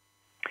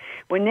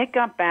 When Nick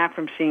got back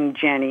from seeing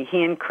Jenny,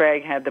 he and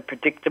Craig had the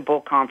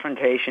predictable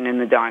confrontation in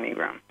the dining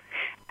room.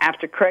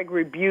 After Craig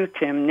rebuked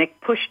him,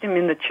 Nick pushed him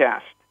in the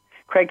chest.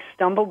 Craig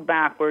stumbled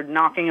backward,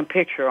 knocking a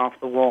picture off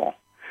the wall.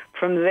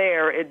 From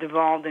there, it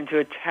devolved into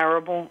a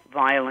terrible,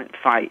 violent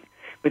fight,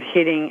 with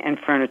hitting and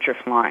furniture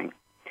flying.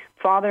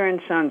 Father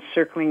and son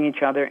circling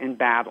each other in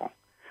battle.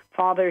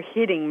 Father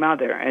hitting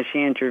Mother as she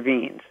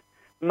intervenes.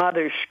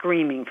 Mother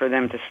screaming for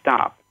them to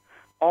stop.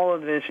 All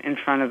of this in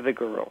front of the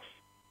girls.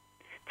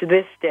 To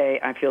this day,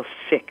 I feel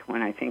sick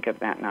when I think of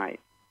that night.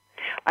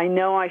 I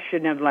know I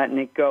shouldn't have let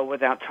Nick go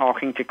without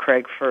talking to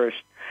Craig first,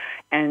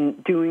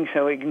 and doing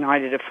so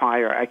ignited a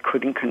fire I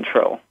couldn't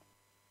control.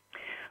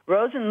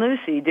 Rose and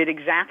Lucy did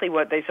exactly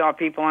what they saw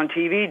people on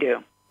TV do.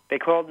 They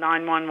called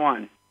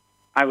 911.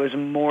 I was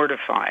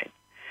mortified.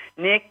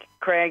 Nick,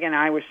 Craig, and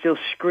I were still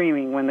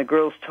screaming when the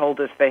girls told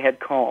us they had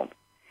called.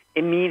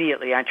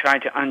 Immediately, I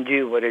tried to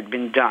undo what had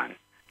been done.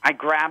 I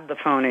grabbed the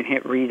phone and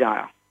hit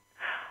redial.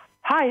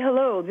 Hi,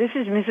 hello, this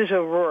is Mrs.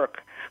 O'Rourke.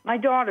 My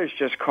daughter's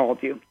just called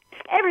you.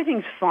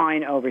 Everything's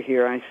fine over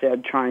here, I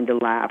said, trying to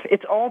laugh.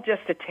 It's all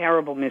just a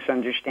terrible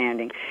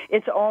misunderstanding.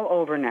 It's all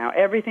over now.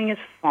 Everything is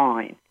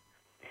fine.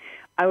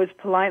 I was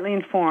politely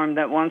informed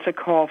that once a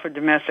call for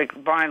domestic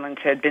violence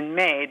had been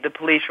made, the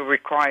police were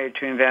required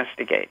to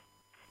investigate.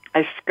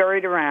 I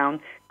scurried around,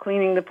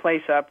 cleaning the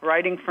place up,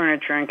 righting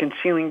furniture, and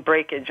concealing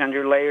breakage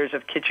under layers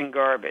of kitchen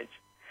garbage.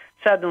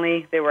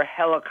 Suddenly, there were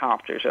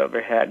helicopters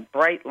overhead,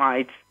 bright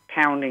lights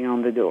pounding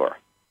on the door.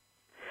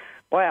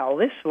 Well,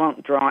 this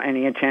won't draw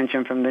any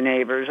attention from the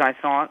neighbors, I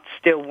thought,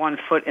 still 1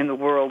 foot in the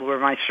world where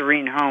my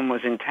serene home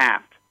was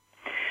intact.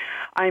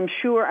 I'm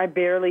sure I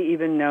barely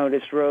even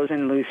noticed Rose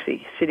and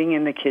Lucy sitting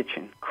in the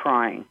kitchen,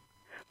 crying.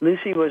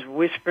 Lucy was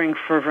whispering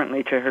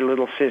fervently to her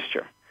little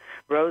sister.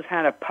 Rose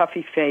had a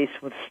puffy face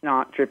with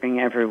snot dripping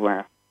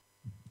everywhere.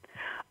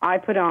 I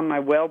put on my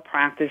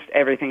well-practiced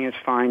everything is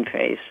fine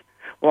face,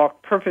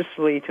 walked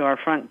purposefully to our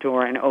front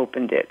door and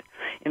opened it,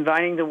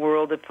 inviting the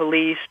world of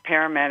police,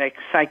 paramedics,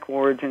 psych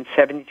wards, and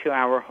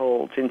 72-hour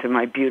holds into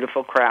my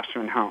beautiful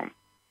Craftsman home.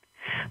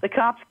 The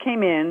cops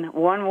came in,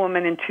 1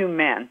 woman and 2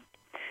 men.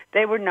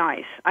 They were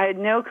nice. I had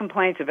no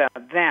complaints about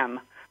them,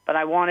 but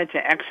I wanted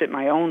to exit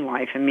my own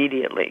life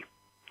immediately.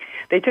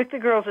 They took the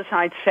girls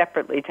aside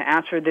separately to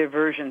answer their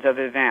versions of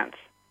events.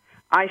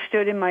 I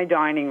stood in my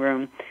dining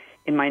room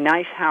in my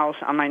nice house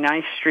on my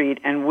nice street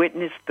and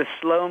witnessed the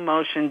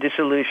slow-motion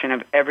dissolution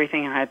of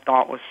everything I had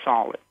thought was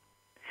solid.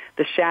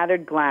 The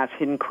shattered glass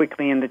hidden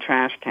quickly in the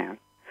trash can.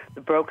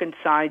 The broken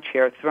side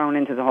chair thrown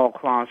into the hall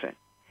closet.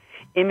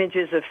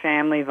 Images of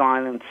family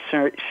violence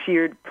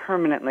seared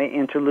permanently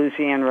into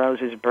Lucy and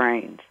Rose's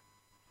brains.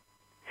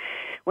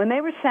 When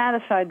they were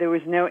satisfied there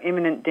was no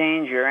imminent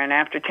danger, and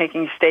after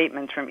taking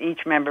statements from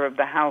each member of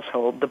the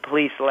household, the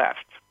police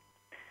left.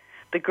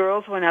 The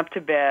girls went up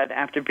to bed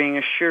after being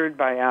assured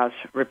by us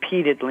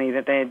repeatedly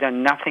that they had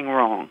done nothing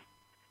wrong.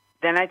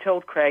 Then I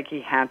told Craig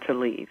he had to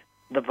leave.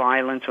 The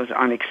violence was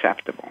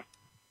unacceptable.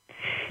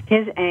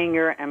 His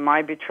anger and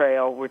my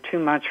betrayal were too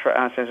much for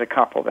us as a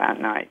couple that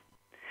night.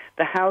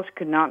 The house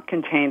could not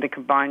contain the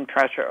combined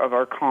pressure of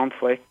our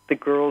conflict, the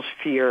girls'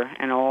 fear,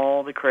 and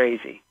all the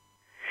crazy.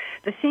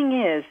 The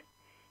thing is,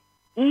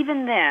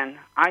 even then,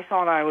 I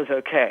thought I was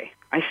okay.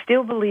 I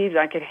still believed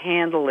I could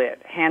handle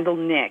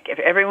Nick, if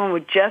everyone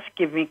would just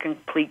give me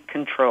complete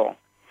control.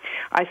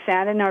 I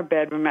sat in our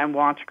bedroom and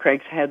watched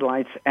Craig's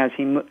headlights as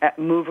he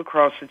move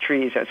across the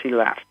trees as he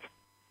left.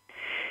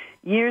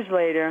 Years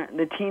later,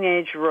 the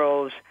teenage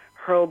Rose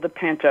hurled the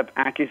pent-up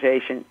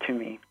accusation to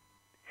me.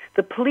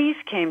 The police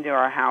came to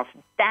our house,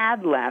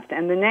 Dad left,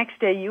 and the next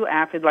day you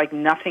acted like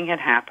nothing had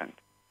happened.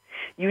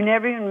 You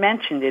never even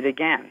mentioned it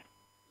again.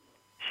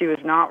 She was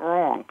not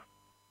wrong.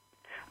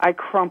 I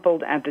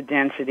crumpled at the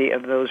density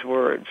of those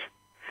words.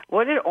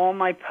 What had all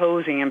my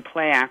posing and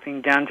play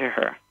acting done to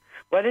her?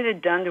 What had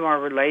it done to our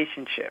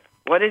relationship?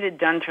 What had it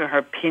done to her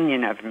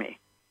opinion of me?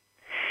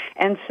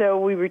 And so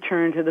we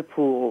returned to the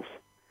pools.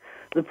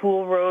 The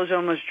pool Rose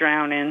almost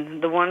drowned in,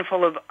 the one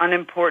full of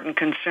unimportant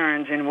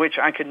concerns in which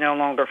I could no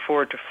longer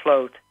afford to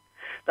float,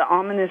 the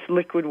ominous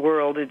liquid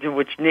world into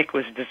which Nick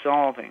was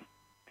dissolving,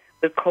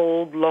 the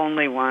cold,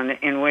 lonely one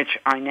in which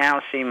I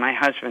now see my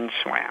husband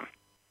swam.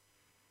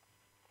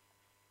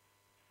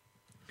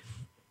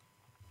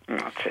 And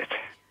that's it.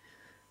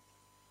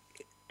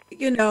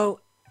 You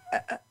know,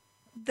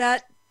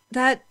 that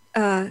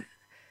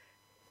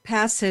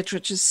passage,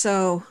 which is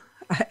so,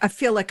 I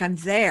feel like I'm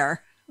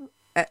there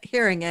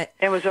hearing it.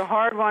 It was a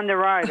hard one to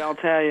write, I'll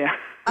tell you.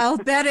 I'll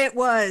bet it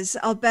was,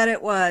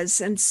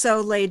 and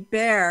so laid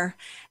bare.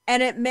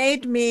 And it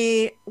made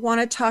me want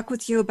to talk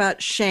with you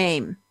about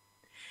shame,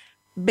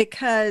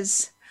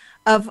 because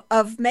of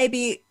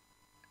maybe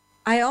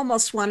I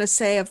almost want to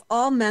say of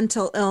all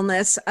mental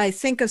illness, I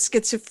think of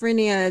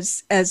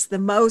schizophrenia as the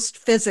most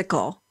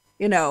physical,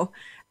 you know,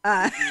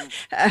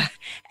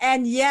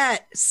 and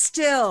yet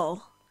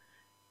still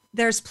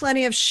there's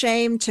plenty of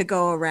shame to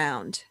go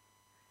around.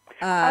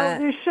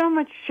 There's so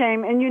much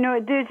shame. And,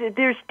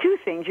 there's two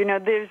things.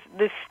 There's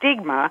the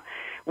stigma,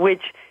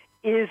 which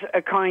is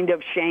a kind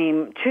of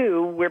shame,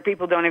 too, where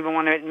people don't even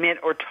want to admit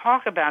or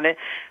talk about it.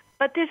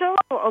 But there's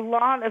also a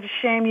lot of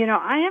shame.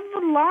 I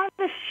have a lot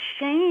of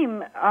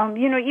shame.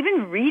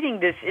 Even reading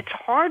this, it's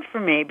hard for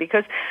me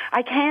because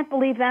I can't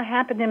believe that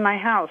happened in my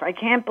house. I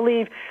can't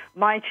believe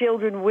my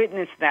children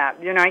witnessed that.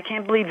 I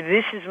can't believe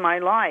this is my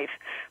life.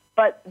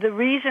 But the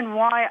reason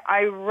why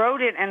I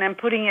wrote it and I'm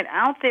putting it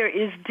out there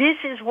is this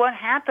is what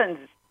happens.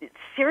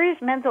 Serious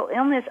mental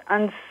illness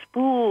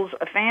unspools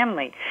a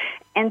family.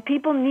 And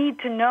people need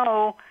to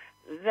know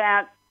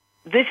that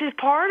this is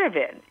part of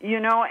it,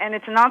 and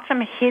it's not some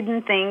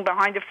hidden thing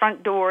behind a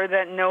front door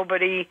that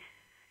nobody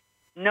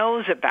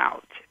knows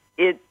about.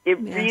 It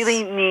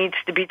really needs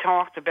to be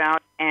talked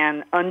about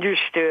and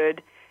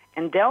understood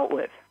and dealt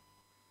with.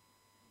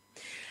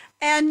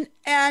 And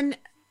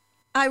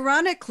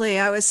ironically,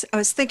 I was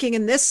thinking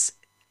in this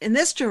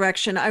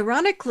direction.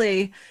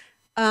 Ironically,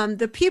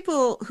 the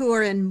people who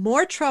are in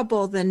more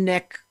trouble than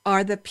Nick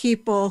are the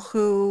people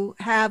who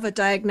have a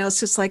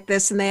diagnosis like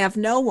this and they have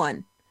no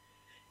one.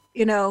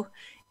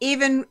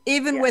 Even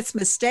with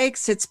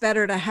mistakes, it's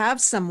better to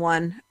have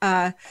someone.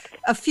 A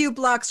few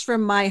blocks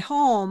from my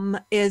home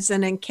is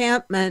an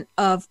encampment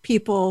of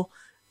people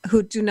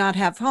who do not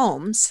have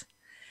homes,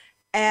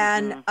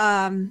 and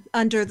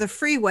under the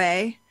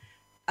freeway.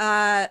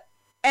 And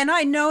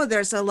I know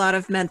there's a lot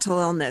of mental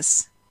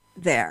illness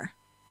there.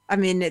 I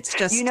mean, it's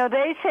just...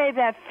 they say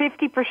that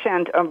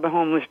 50% of the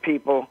homeless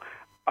people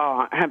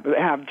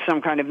have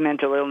some kind of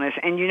mental illness.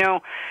 And,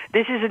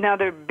 this is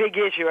another big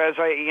issue. As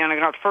I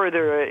got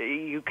further,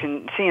 you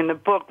can see in the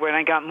book when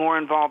I got more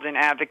involved in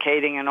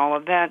advocating and all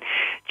of that.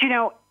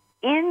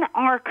 In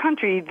our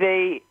country,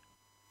 they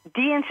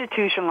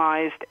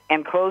deinstitutionalized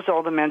and closed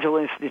all the mental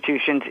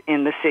institutions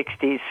in the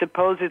 60s,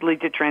 supposedly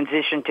to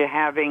transition to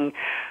having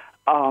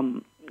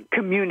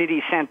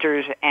community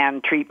centers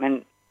and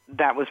treatment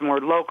that was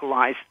more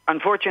localized.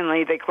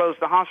 Unfortunately, they closed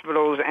the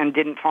hospitals and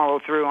didn't follow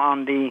through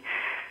on the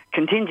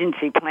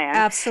contingency plan.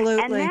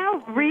 Absolutely. And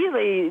now,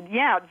 really,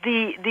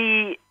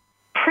 the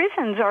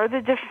prisons are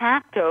the de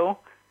facto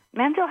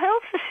mental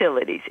health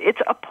facilities. It's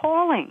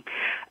appalling.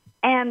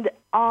 And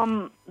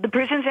the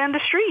prisons and the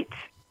streets.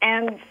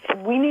 And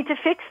we need to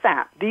fix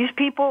that. These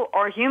people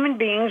are human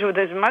beings with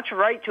as much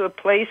right to a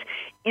place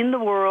in the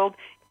world,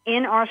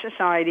 in our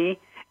society,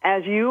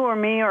 as you or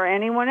me or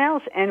anyone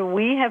else. And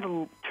we have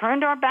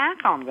turned our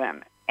back on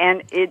them.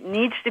 And it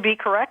needs to be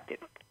corrected.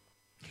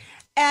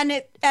 And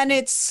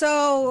it's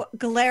so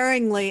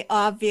glaringly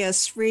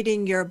obvious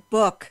reading your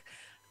book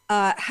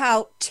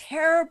how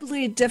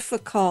terribly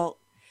difficult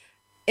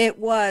it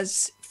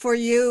was for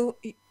you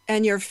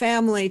and your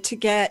family to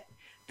get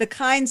the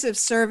kinds of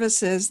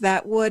services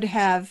that would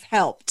have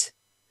helped,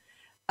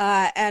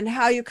 and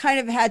how you kind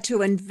of had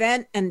to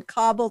invent and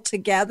cobble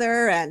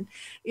together and,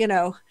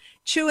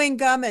 chewing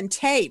gum and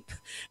tape,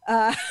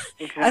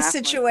 Exactly. a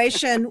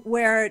situation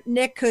where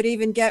Nick could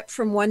even get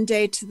from one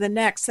day to the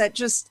next. That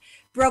just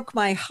broke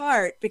my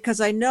heart, because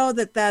I know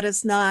that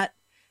is not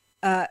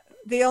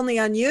the only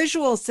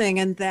unusual thing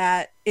in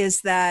that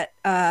is that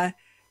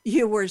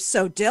you were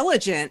so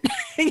diligent,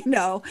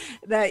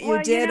 that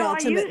you did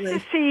ultimately.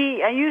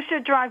 I used to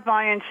drive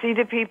by and see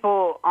the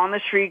people on the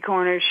street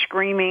corners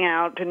screaming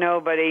out to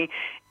nobody,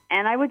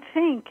 and I would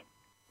think,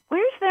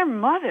 where's their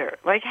mother?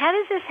 Like, how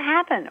does this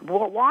happen?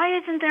 Well, why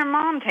isn't their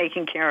mom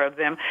taking care of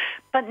them?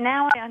 But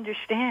now I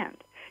understand.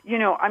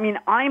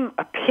 I'm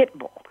a pit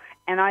bull,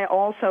 and I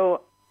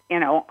also...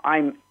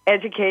 I'm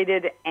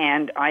educated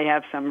and I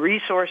have some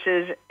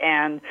resources,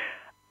 and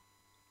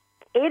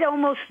it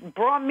almost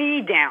brought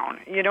me down.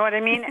 You know what I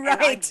mean? Right, and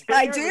I've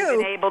I barely do.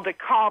 been able to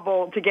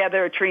cobble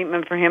together a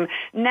treatment for him.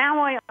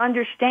 Now I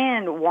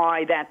understand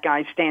why that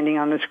guy's standing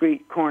on the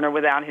street corner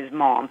without his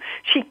mom.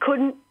 She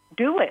couldn't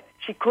do it.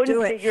 She couldn't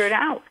figure it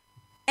out.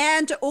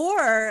 And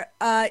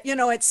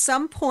at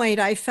some point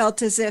I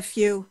felt as if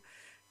you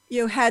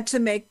had to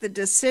make the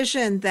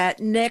decision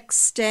that Nick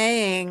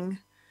staying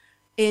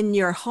in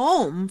your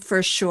home,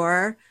 for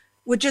sure,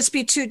 would just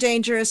be too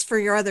dangerous for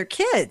your other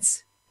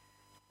kids.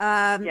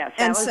 Yes,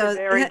 that was a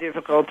very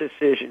difficult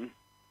decision.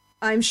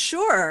 I'm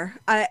sure.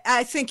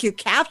 I think you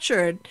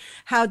captured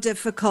how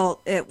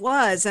difficult it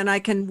was, and I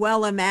can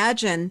well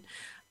imagine,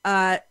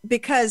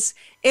 because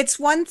it's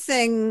one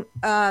thing,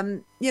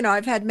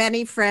 I've had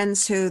many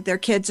friends who their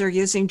kids are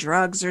using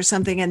drugs or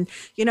something, and,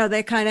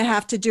 they kind of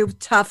have to do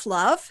tough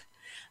love.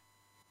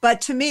 But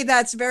to me,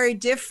 that's very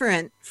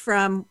different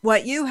from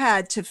what you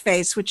had to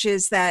face, which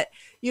is that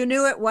you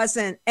knew it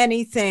wasn't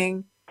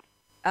anything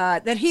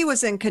that he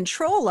was in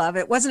control of.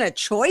 It wasn't a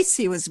choice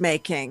he was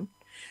making,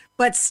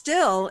 but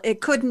still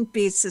it couldn't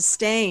be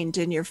sustained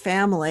in your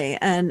family.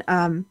 And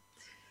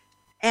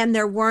and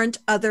there weren't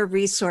other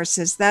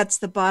resources. That's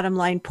the bottom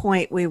line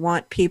point we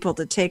want people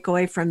to take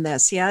away from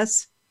this,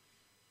 yes?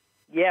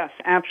 Yes,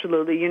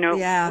 absolutely.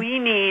 We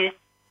need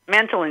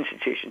mental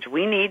institutions.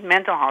 We need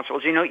mental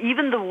hospitals.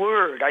 Even the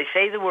word, I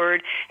say the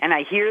word and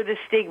I hear the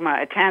stigma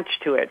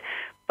attached to it.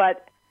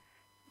 But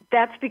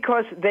that's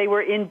because they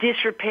were in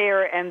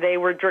disrepair and they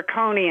were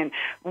draconian.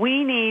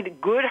 We need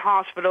good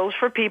hospitals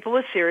for people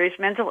with serious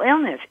mental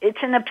illness. It's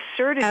an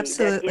absurdity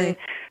that in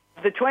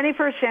the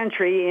 21st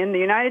century in the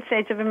United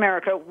States of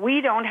America,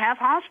 we don't have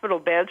hospital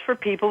beds for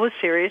people with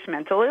serious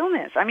mental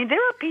illness. I mean, there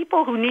are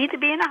people who need to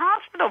be in a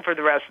hospital for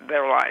the rest of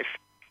their life.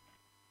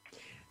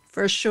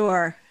 For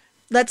sure.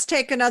 Let's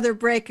take another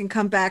break and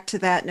come back to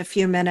that in a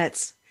few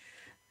minutes.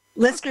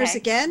 Listeners,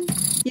 again,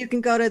 you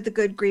can go to the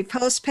Good Grief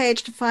host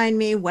page to find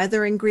me.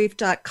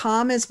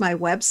 Weatheringgrief.com is my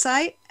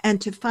website. And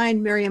to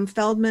find Miriam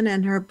Feldman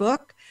and her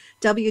book,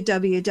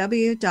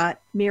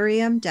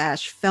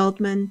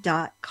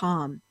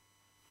 www.miriam-feldman.com.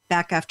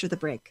 Back after the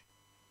break.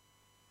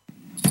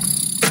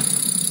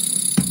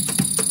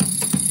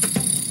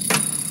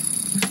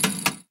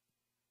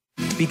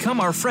 Become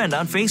our friend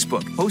on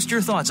Facebook. Post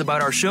your thoughts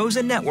about our shows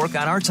and network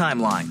on our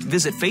timeline.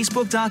 Visit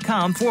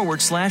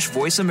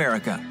facebook.com/Voice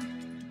America.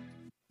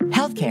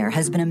 Healthcare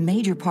has been a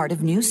major part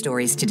of news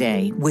stories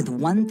today, with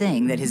one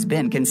thing that has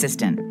been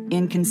consistent: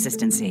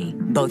 inconsistency.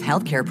 Both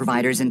healthcare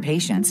providers and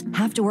patients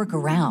have to work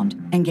around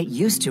and get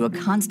used to a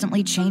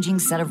constantly changing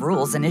set of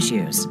rules and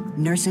issues.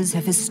 Nurses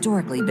have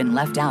historically been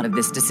left out of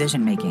this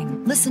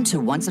decision-making. Listen to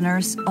Once a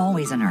Nurse,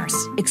 Always a Nurse,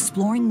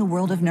 Exploring the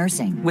World of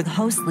Nursing with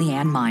host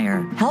Leanne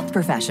Meyer. Health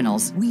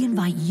professionals, we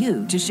invite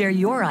you to share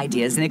your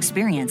ideas and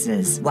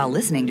experiences while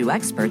listening to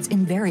experts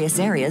in various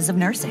areas of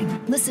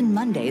nursing. Listen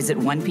Mondays at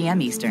 1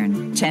 p.m.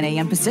 Eastern, 10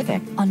 a.m.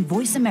 Pacific on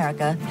Voice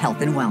America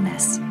Health and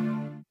Wellness.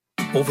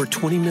 Over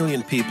 20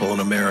 million people in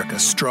America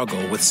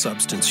struggle with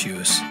substance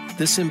use.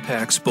 This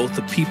impacts both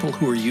the people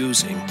who are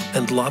using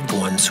and loved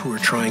ones who are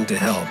trying to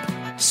help.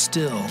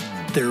 Still,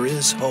 there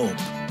is hope.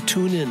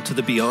 Tune in to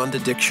the Beyond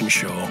Addiction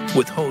Show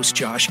with host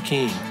Josh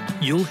King.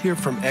 You'll hear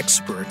from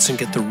experts and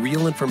get the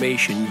real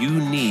information you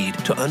need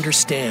to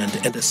understand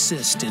and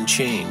assist in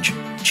change.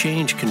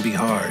 Change can be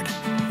hard.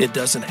 It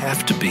doesn't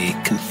have to be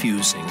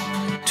confusing.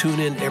 Tune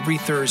in every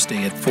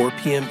Thursday at 4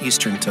 p.m.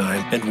 Eastern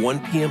Time and 1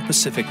 p.m.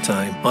 Pacific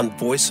Time on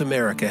Voice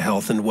America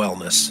Health and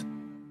Wellness.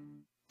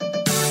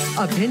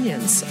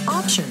 Opinions,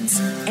 options,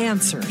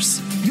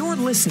 answers. You're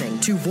listening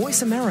to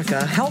Voice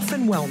America Health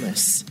and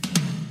Wellness.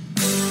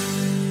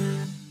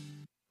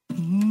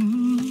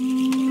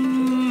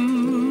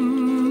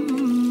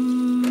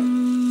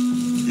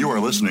 You are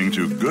listening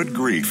to Good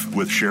Grief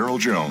with Cheryl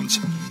Jones.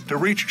 To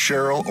reach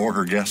Cheryl or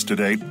her guest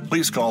today,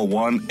 please call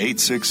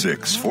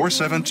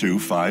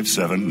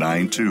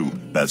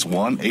 1-866-472-5792. That's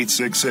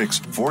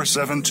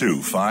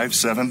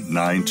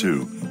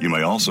 1-866-472-5792. You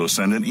may also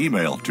send an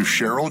email to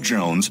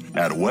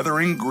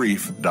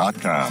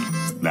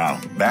CherylJones@weatheringgrief.com.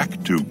 Now,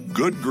 back to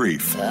Good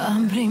Grief.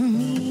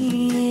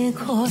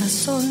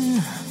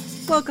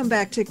 Welcome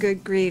back to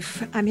Good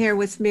Grief. I'm here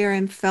with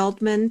Miriam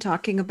Feldman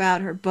talking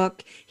about her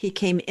book, He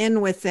Came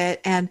In With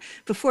It. And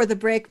before the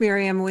break,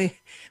 Miriam, we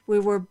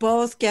were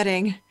both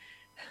getting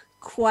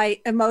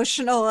quite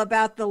emotional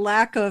about the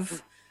lack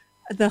of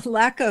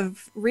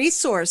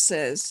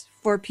resources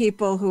for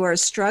people who are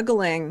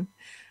struggling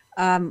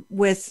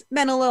with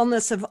mental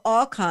illness of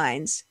all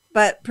kinds,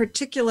 but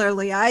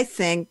particularly, I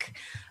think,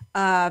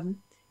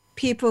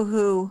 people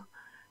who,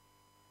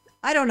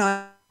 I don't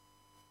know,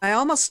 I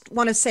almost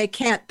want to say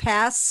can't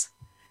pass,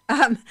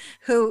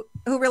 who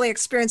really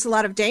experience a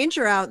lot of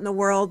danger out in the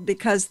world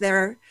because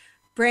their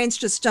brains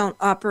just don't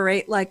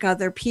operate like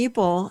other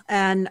people.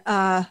 And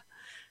I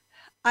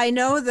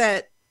know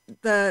that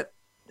the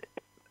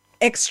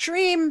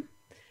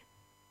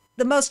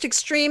most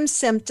extreme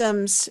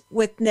symptoms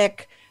with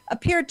Nick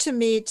appeared to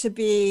me to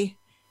be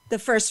the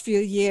first few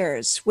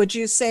years. Would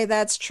you say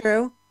that's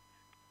true?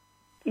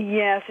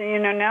 Yes,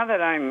 and now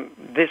that I'm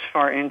this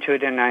far into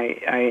it and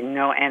I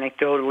know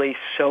anecdotally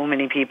so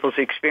many people's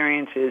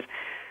experiences,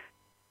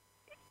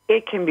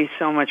 it can be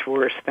so much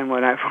worse than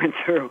what I went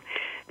through.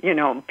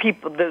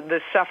 People,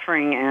 the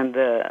suffering and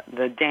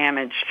the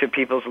damage to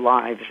people's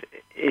lives,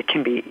 it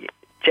can be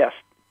just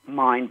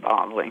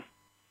mind-boggling.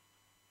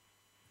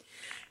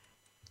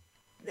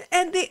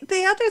 And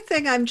the other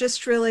thing I'm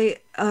just really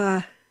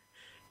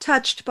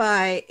touched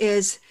by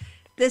is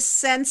this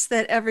sense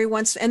that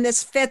everyone's, and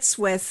this fits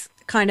with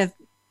kind of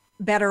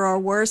better or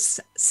worse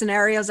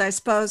scenarios, I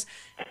suppose,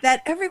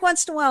 that every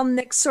once in a while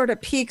Nick sort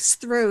of peeks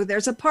through.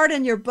 There's a part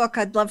in your book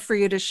I'd love for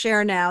you to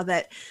share now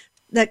that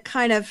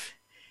kind of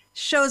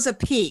shows a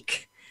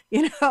peek,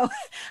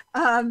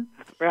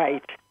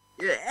 Right.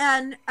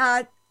 And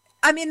I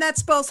mean,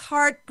 that's both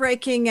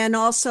heartbreaking and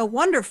also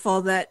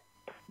wonderful that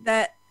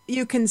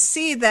you can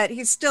see that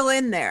he's still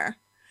in there.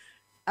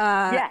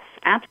 Yes,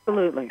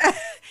 absolutely.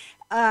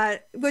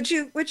 Would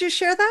you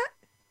share that?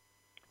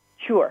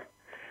 Sure.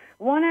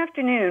 One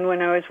afternoon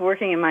when I was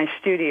working in my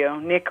studio,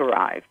 Nick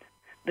arrived.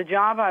 The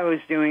job I was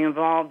doing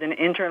involved an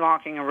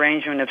interlocking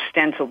arrangement of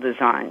stencil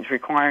designs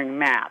requiring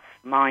math,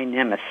 my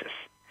nemesis.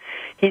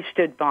 He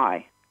stood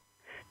by.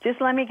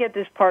 Just let me get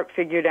this part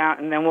figured out,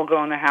 and then we'll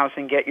go in the house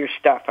and get your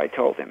stuff, I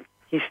told him.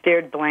 He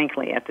stared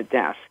blankly at the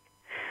desk.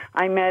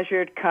 I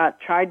measured, cut,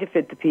 tried to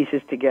fit the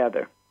pieces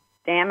together.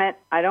 Damn it,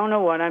 I don't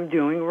know what I'm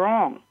doing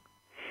wrong.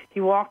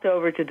 He walked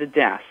over to the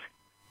desk.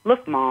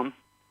 Look, Mom.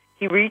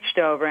 He reached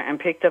over and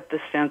picked up the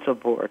stencil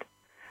board.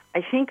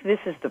 I think this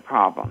is the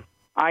problem.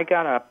 I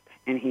got up,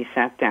 and he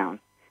sat down.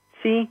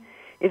 See,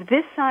 if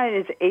this side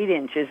is 8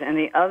 inches and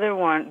the other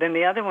one, then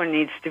the other one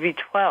needs to be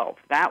 12.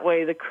 That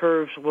way the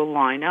curves will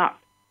line up.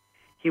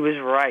 He was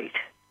right.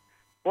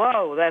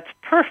 Whoa, that's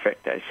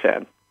perfect, I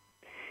said.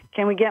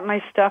 Can we get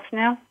my stuff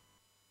now?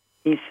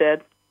 He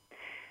said,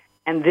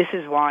 and this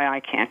is why I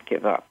can't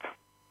give up.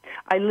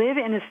 I live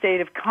in a state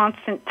of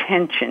constant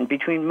tension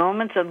between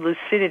moments of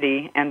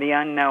lucidity and the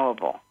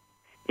unknowable.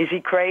 Is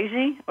he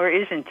crazy or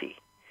isn't he?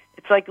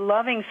 It's like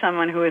loving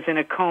someone who is in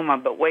a coma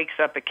but wakes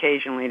up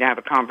occasionally to have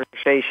a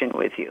conversation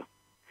with you.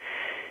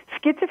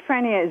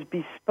 Schizophrenia is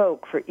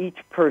bespoke for each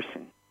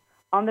person.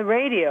 On the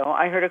radio,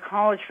 I heard a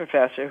college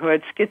professor who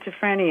had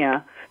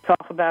schizophrenia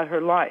talk about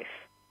her life.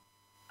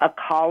 A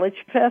college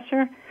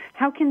professor?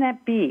 How can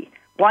that be?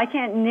 Why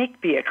can't Nick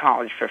be a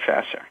college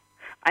professor?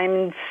 I'm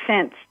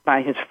incensed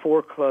by his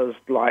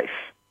foreclosed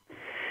life.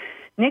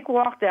 Nick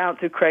walked out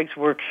through Craig's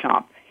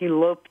workshop. He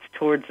loped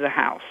towards the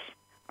house.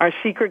 Our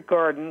secret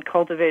garden,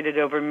 cultivated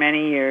over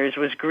many years,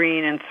 was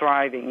green and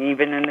thriving,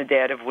 even in the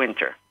dead of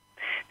winter.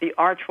 The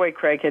archway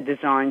Craig had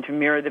designed to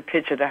mirror the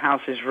pitch of the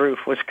house's roof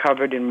was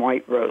covered in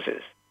white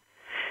roses.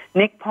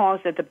 Nick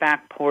paused at the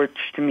back porch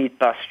to meet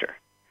Buster,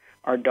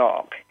 our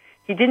dog.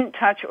 He didn't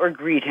touch or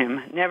greet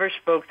him, never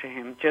spoke to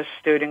him, just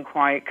stood in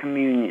quiet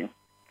communion.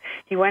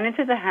 He went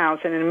into the house,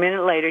 and a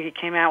minute later he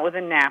came out with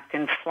a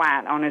napkin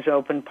flat on his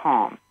open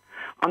palm.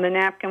 On the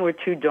napkin were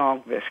 2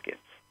 dog biscuits.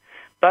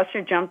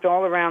 Buster jumped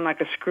all around like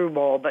a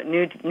screwball, but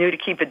knew to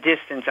keep a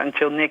distance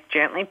until Nick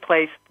gently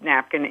placed the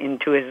napkin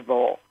into his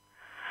bowl.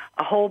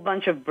 A whole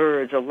bunch of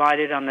birds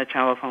alighted on the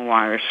telephone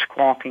wires,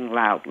 squawking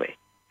loudly.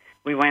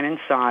 We went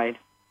inside.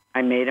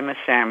 I made him a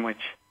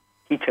sandwich.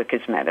 He took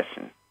his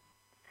medicine.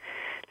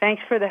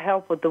 Thanks for the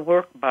help with the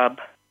work, Bub.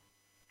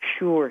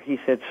 Sure, he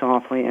said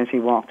softly as he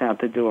walked out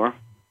the door.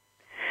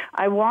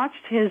 I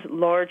watched his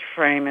large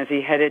frame as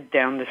he headed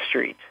down the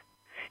street.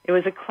 It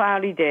was a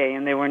cloudy day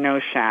and there were no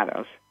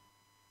shadows.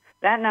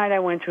 That night I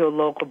went to a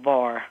local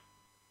bar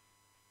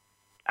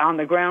on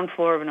the ground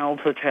floor of an old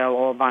hotel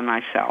all by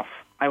myself.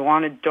 I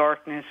wanted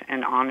darkness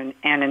and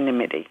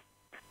anonymity.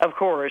 Of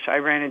course, I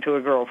ran into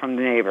a girl from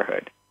the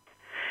neighborhood.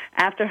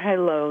 After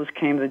hellos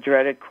came the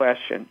dreaded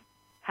question,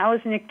 how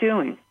is Nick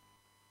doing?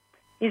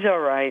 He's all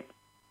right.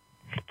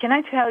 Can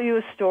I tell you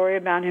a story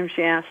about him,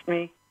 she asked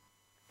me.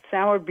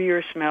 Sour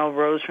beer smell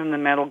rose from the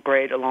metal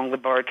grate along the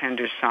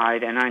bartender's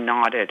side, and I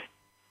nodded.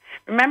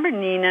 Remember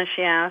Nina,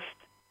 she asked.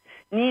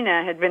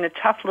 Nina had been a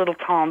tough little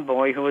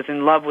tomboy who was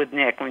in love with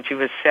Nick when she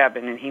was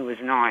 7 and he was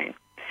 9.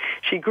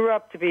 She grew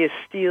up to be a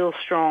steel,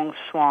 strong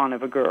swan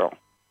of a girl.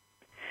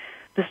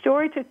 The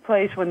story took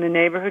place when the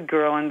neighborhood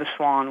girl and the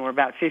swan were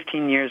about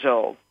 15 years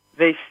old.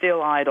 They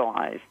still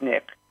idolized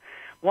Nick.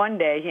 One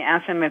day, he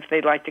asked them if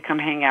they'd like to come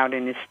hang out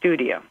in his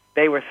studio.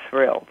 They were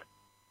thrilled.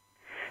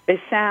 They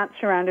sat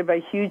surrounded by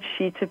huge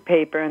sheets of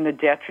paper and the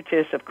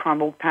detritus of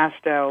crumbled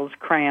pastels,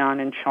 crayon,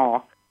 and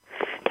chalk.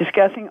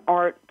 Discussing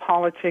art,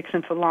 politics,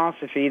 and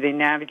philosophy, they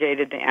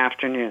navigated the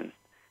afternoon.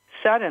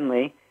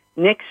 Suddenly,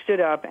 Nick stood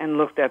up and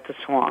looked at the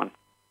swan.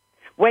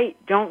 Wait,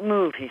 don't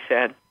move, he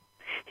said.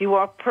 He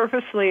walked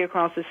purposely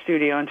across the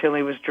studio until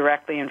he was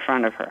directly in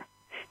front of her.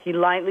 He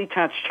lightly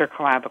touched her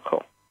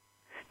clavicle.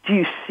 Do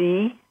you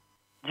see?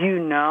 Do you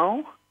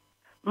know?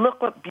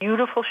 Look what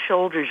beautiful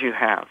shoulders you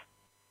have.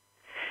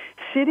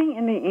 Sitting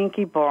in the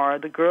inky bar,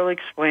 the girl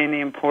explained the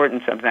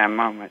importance of that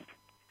moment.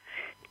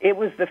 It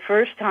was the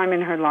first time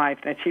in her life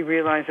that she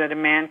realized that a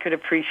man could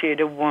appreciate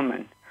a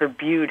woman, her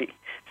beauty,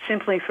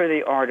 simply for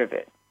the art of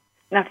it.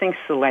 Nothing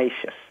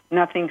salacious,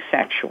 nothing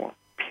sexual,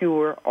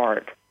 pure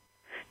art.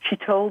 She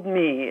told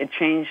me it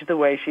changed the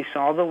way she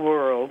saw the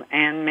world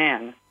and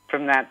men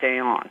from that day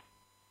on.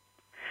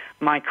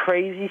 My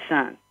crazy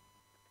son,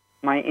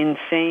 my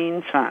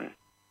insane son,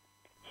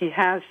 he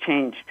has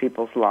changed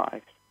people's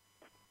lives.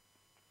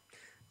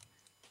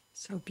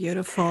 So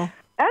beautiful.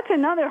 That's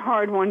another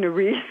hard one to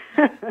read.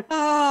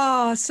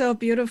 Oh, so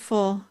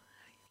beautiful.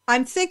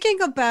 I'm thinking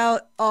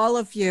about all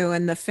of you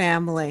in the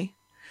family.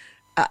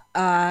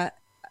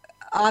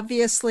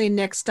 Obviously,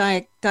 Nick's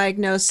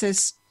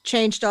diagnosis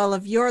changed all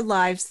of your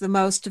lives the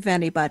most of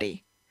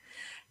anybody.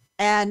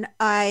 And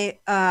I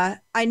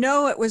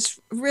know it was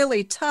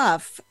really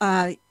tough.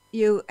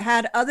 You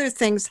had other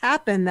things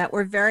happen that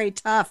were very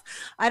tough.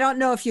 I don't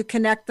know if you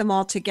connect them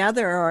all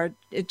together or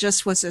it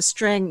just was a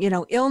string,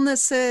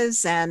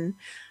 illnesses and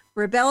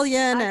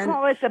rebellion. I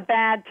call it the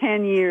bad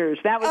 10 years.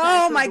 That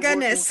was my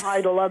goodness, the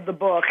title of the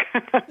book.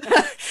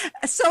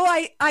 So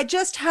I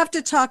just have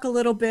to talk a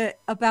little bit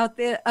about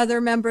the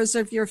other members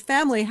of your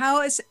family.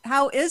 How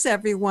is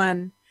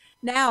everyone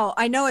now.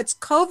 I know it's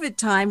COVID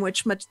time,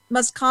 which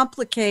must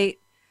complicate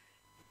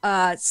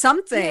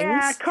some things.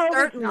 Yeah, COVID's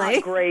certainly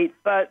not great,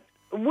 but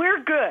we're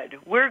good.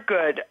 We're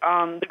good.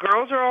 The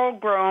girls are all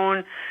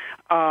grown.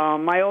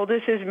 My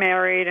oldest is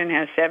married and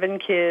has 7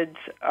 kids.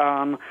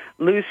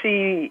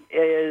 Lucy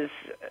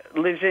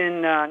lives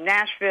in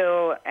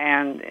Nashville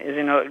and is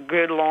in a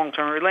good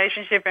long-term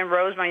relationship. And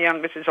Rose, my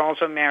youngest, is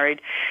also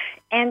married.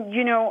 And,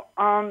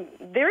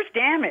 there's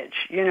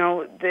damage,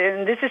 and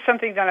this is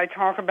something that I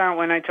talk about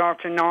when I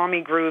talk to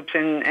NAMI groups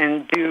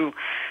and do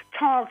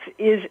talks,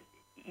 is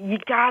you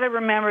got to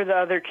remember the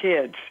other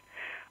kids.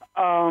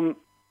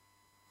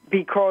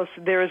 Because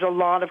there is a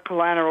lot of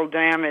collateral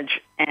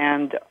damage,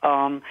 and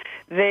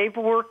they've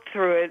worked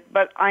through it.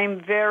 But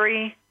I'm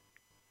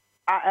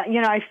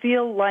I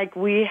feel like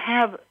we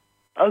have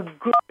a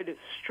good,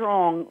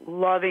 strong,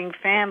 loving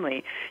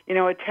family.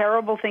 A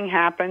terrible thing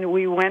happened.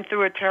 We went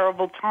through a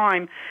terrible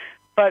time,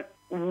 but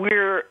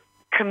we're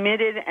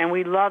committed and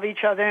we love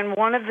each other. And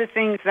one of the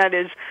things that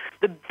is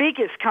the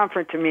biggest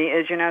comfort to me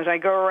is, as I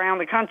go around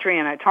the country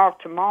and I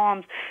talk to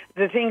moms,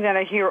 the thing that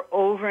I hear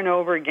over and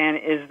over again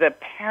is the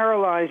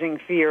paralyzing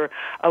fear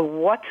of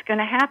what's going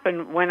to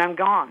happen when I'm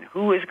gone.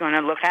 Who is going to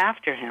look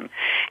after him?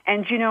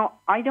 And,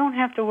 I don't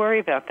have to worry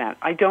about that.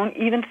 I don't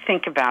even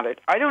think about it.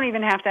 I don't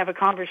even have to have a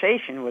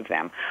conversation with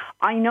them.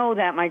 I know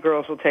that my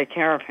girls will take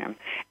care of him.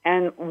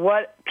 And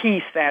what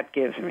peace that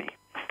gives me.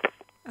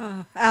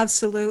 Oh,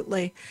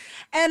 absolutely.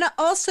 And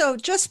also,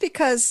 just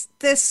because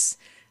this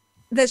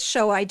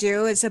show I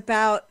do is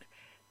about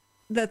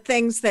the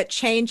things that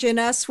change in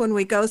us when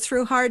we go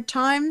through hard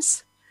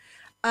times,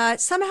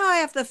 somehow I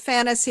have the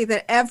fantasy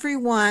that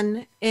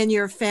everyone in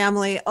your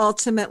family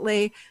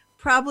ultimately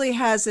probably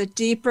has a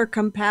deeper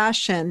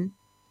compassion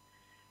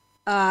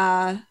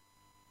for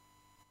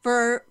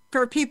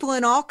people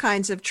in all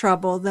kinds of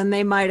trouble than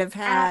they might have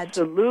had.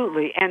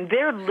 Absolutely. And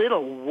they're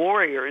little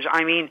warriors.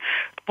 I mean,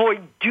 boy,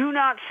 do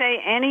not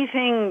say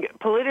anything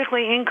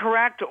politically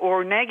incorrect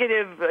or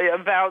negative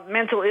about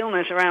mental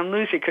illness around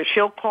Lucy, because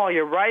she'll call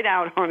you right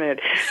out on it.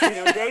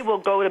 They will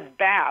go to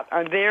bat.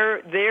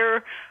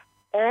 They're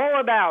all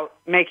about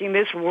making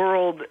this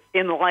world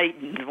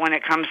enlightened when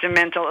it comes to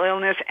mental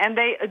illness, and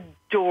they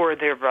adore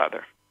their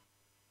brother.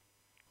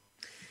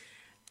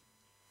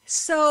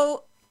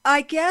 So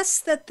I guess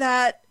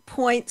that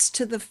points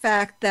to the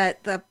fact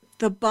that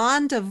the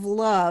bond of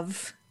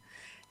love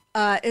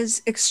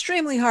is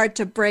extremely hard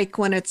to break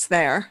when it's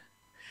there.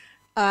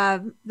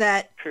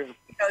 That True.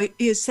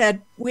 You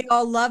said we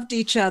all loved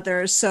each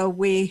other, so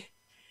we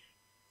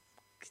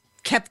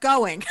kept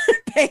going,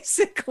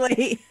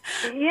 basically.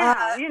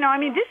 Yeah,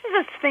 this is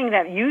a thing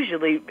that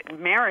usually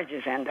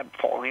marriages end up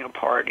falling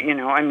apart.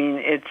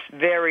 It's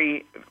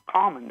very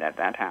common that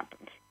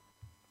happens.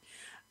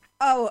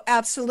 Oh,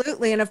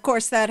 absolutely. And of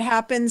course, that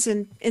happens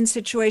in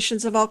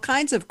situations of all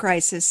kinds of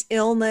crisis,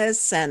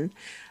 illness, and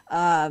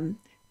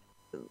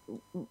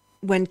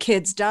when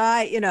kids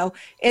die,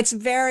 it's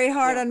very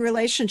hard on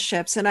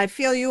relationships. And I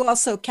feel you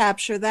also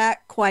capture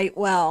that quite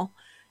well,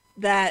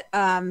 that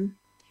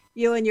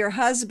you and your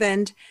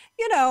husband,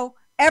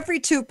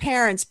 every two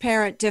parents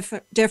parent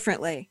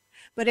differently.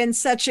 But in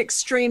such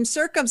extreme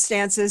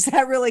circumstances,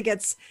 that really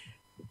gets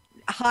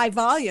high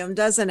volume,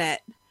 doesn't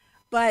it?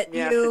 But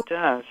yes, it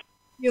does.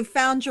 You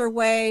found your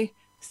way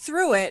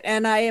through it,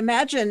 and I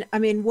imagine,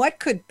 what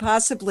could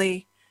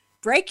possibly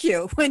break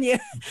you when you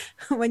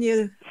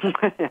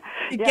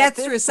get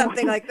through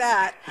something like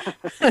that?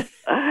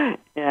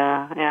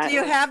 Yeah. Do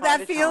you have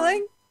that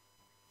feeling?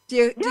 Do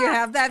you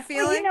have that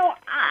feeling? Well,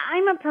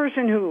 I'm a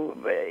person who,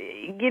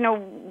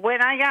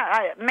 when I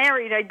got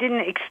married, I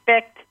didn't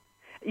expect.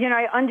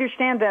 I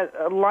understand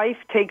that life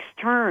takes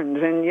turns,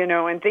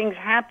 and things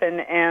happen,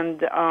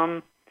 and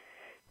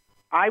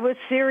I was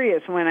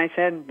serious when I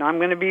said, I'm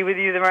going to be with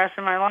you the rest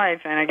of my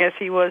life, and I guess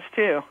he was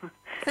too.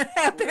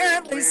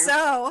 Apparently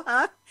so,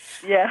 huh?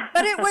 Yeah.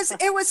 But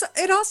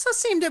it also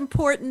seemed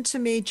important to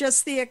me,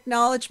 just the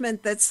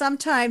acknowledgement that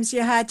sometimes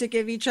you had to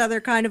give each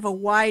other kind of a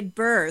wide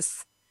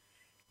berth,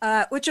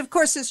 which of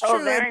course is true.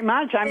 Oh, very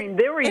much.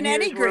 There were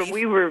years where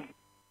we were,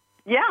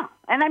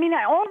 and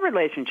all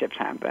relationships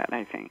have that,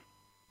 I think.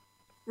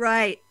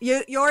 Right.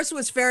 Yours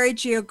was very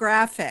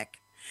geographic.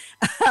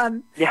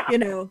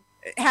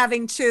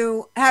 Having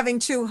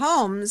two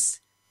homes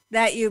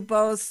that you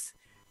both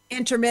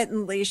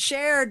intermittently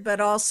shared,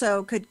 but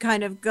also could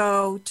kind of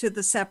go to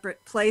the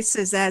separate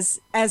places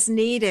as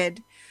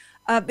needed,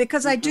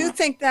 because I do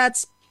think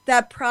that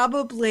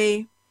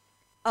probably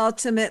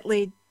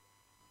ultimately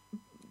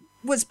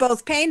was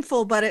both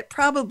painful, but it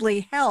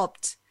probably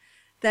helped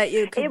that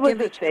you could give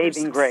each other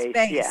some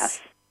space. Yes.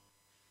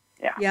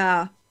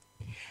 Yeah.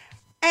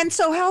 And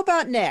so, how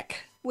about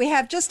Nick? We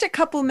have just a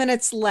couple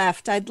minutes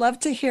left. I'd love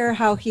to hear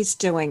how he's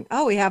doing.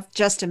 Oh, we have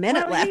just a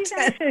minute left. He's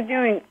actually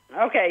doing,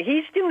 I'll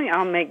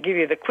give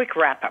you the quick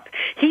wrap-up.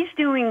 He's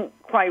doing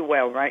quite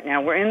well right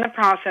now. We're in the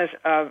process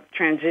of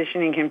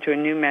transitioning him to a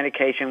new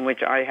medication,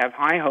 which I have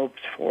high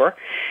hopes for.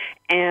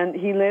 And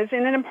he lives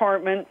in an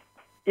apartment.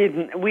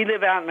 We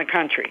live out in the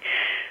country.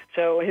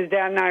 So his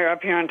dad and I are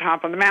up here on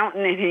top of the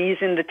mountain, and he's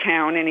in the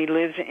town, and he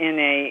lives in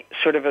a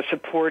sort of a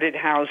supported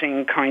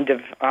housing kind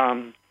of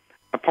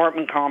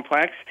apartment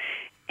complex.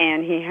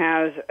 And he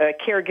has a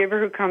caregiver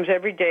who comes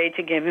every day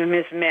to give him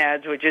his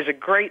meds, which is a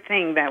great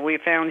thing that we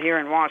found here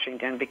in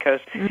Washington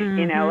because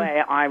in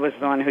L.A. I was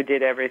the one who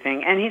did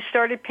everything. And he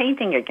started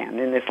painting again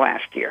in this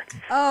last year.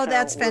 Oh, so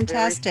that's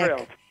fantastic.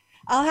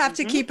 I'll have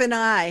to keep an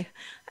eye.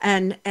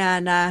 And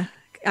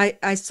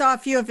I saw a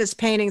few of his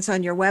paintings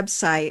on your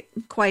website.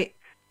 Quite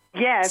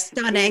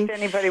stunning. If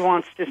anybody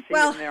wants to see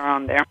them, they're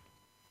on there.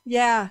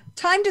 Yeah.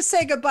 Time to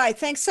say goodbye.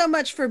 Thanks so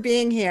much for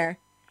being here.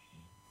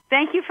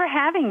 Thank you for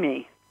having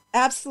me.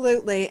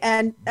 Absolutely.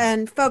 And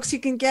folks, you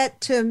can get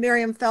to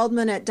Miriam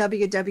Feldman at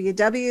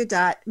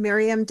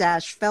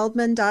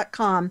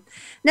www.miriam-feldman.com.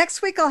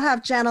 Next week, I'll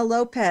have Jana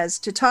Lopez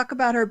to talk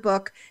about her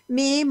book,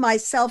 Me, My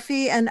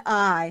Selfie, and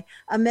I,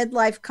 a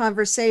midlife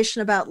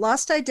conversation about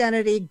lost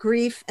identity,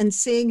 grief, and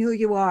seeing who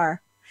you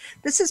are.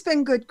 This has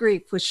been Good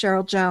Grief with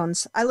Cheryl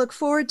Jones. I look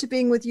forward to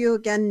being with you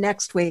again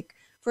next week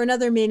for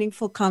another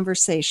meaningful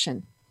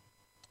conversation.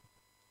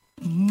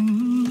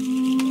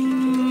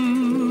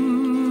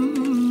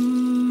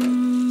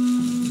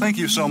 Thank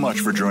you so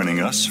much for joining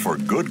us for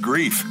Good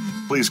Grief.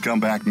 Please come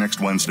back next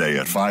Wednesday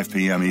at 5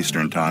 p.m.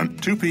 Eastern Time,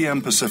 2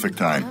 p.m. Pacific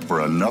Time for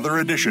another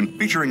edition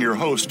featuring your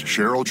host,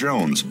 Cheryl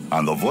Jones,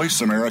 on the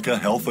Voice America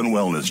Health and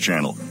Wellness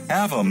Channel.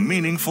 Have a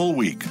meaningful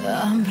week.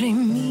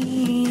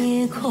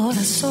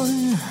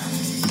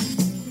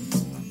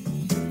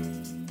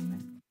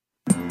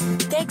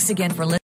 Thanks again for listening.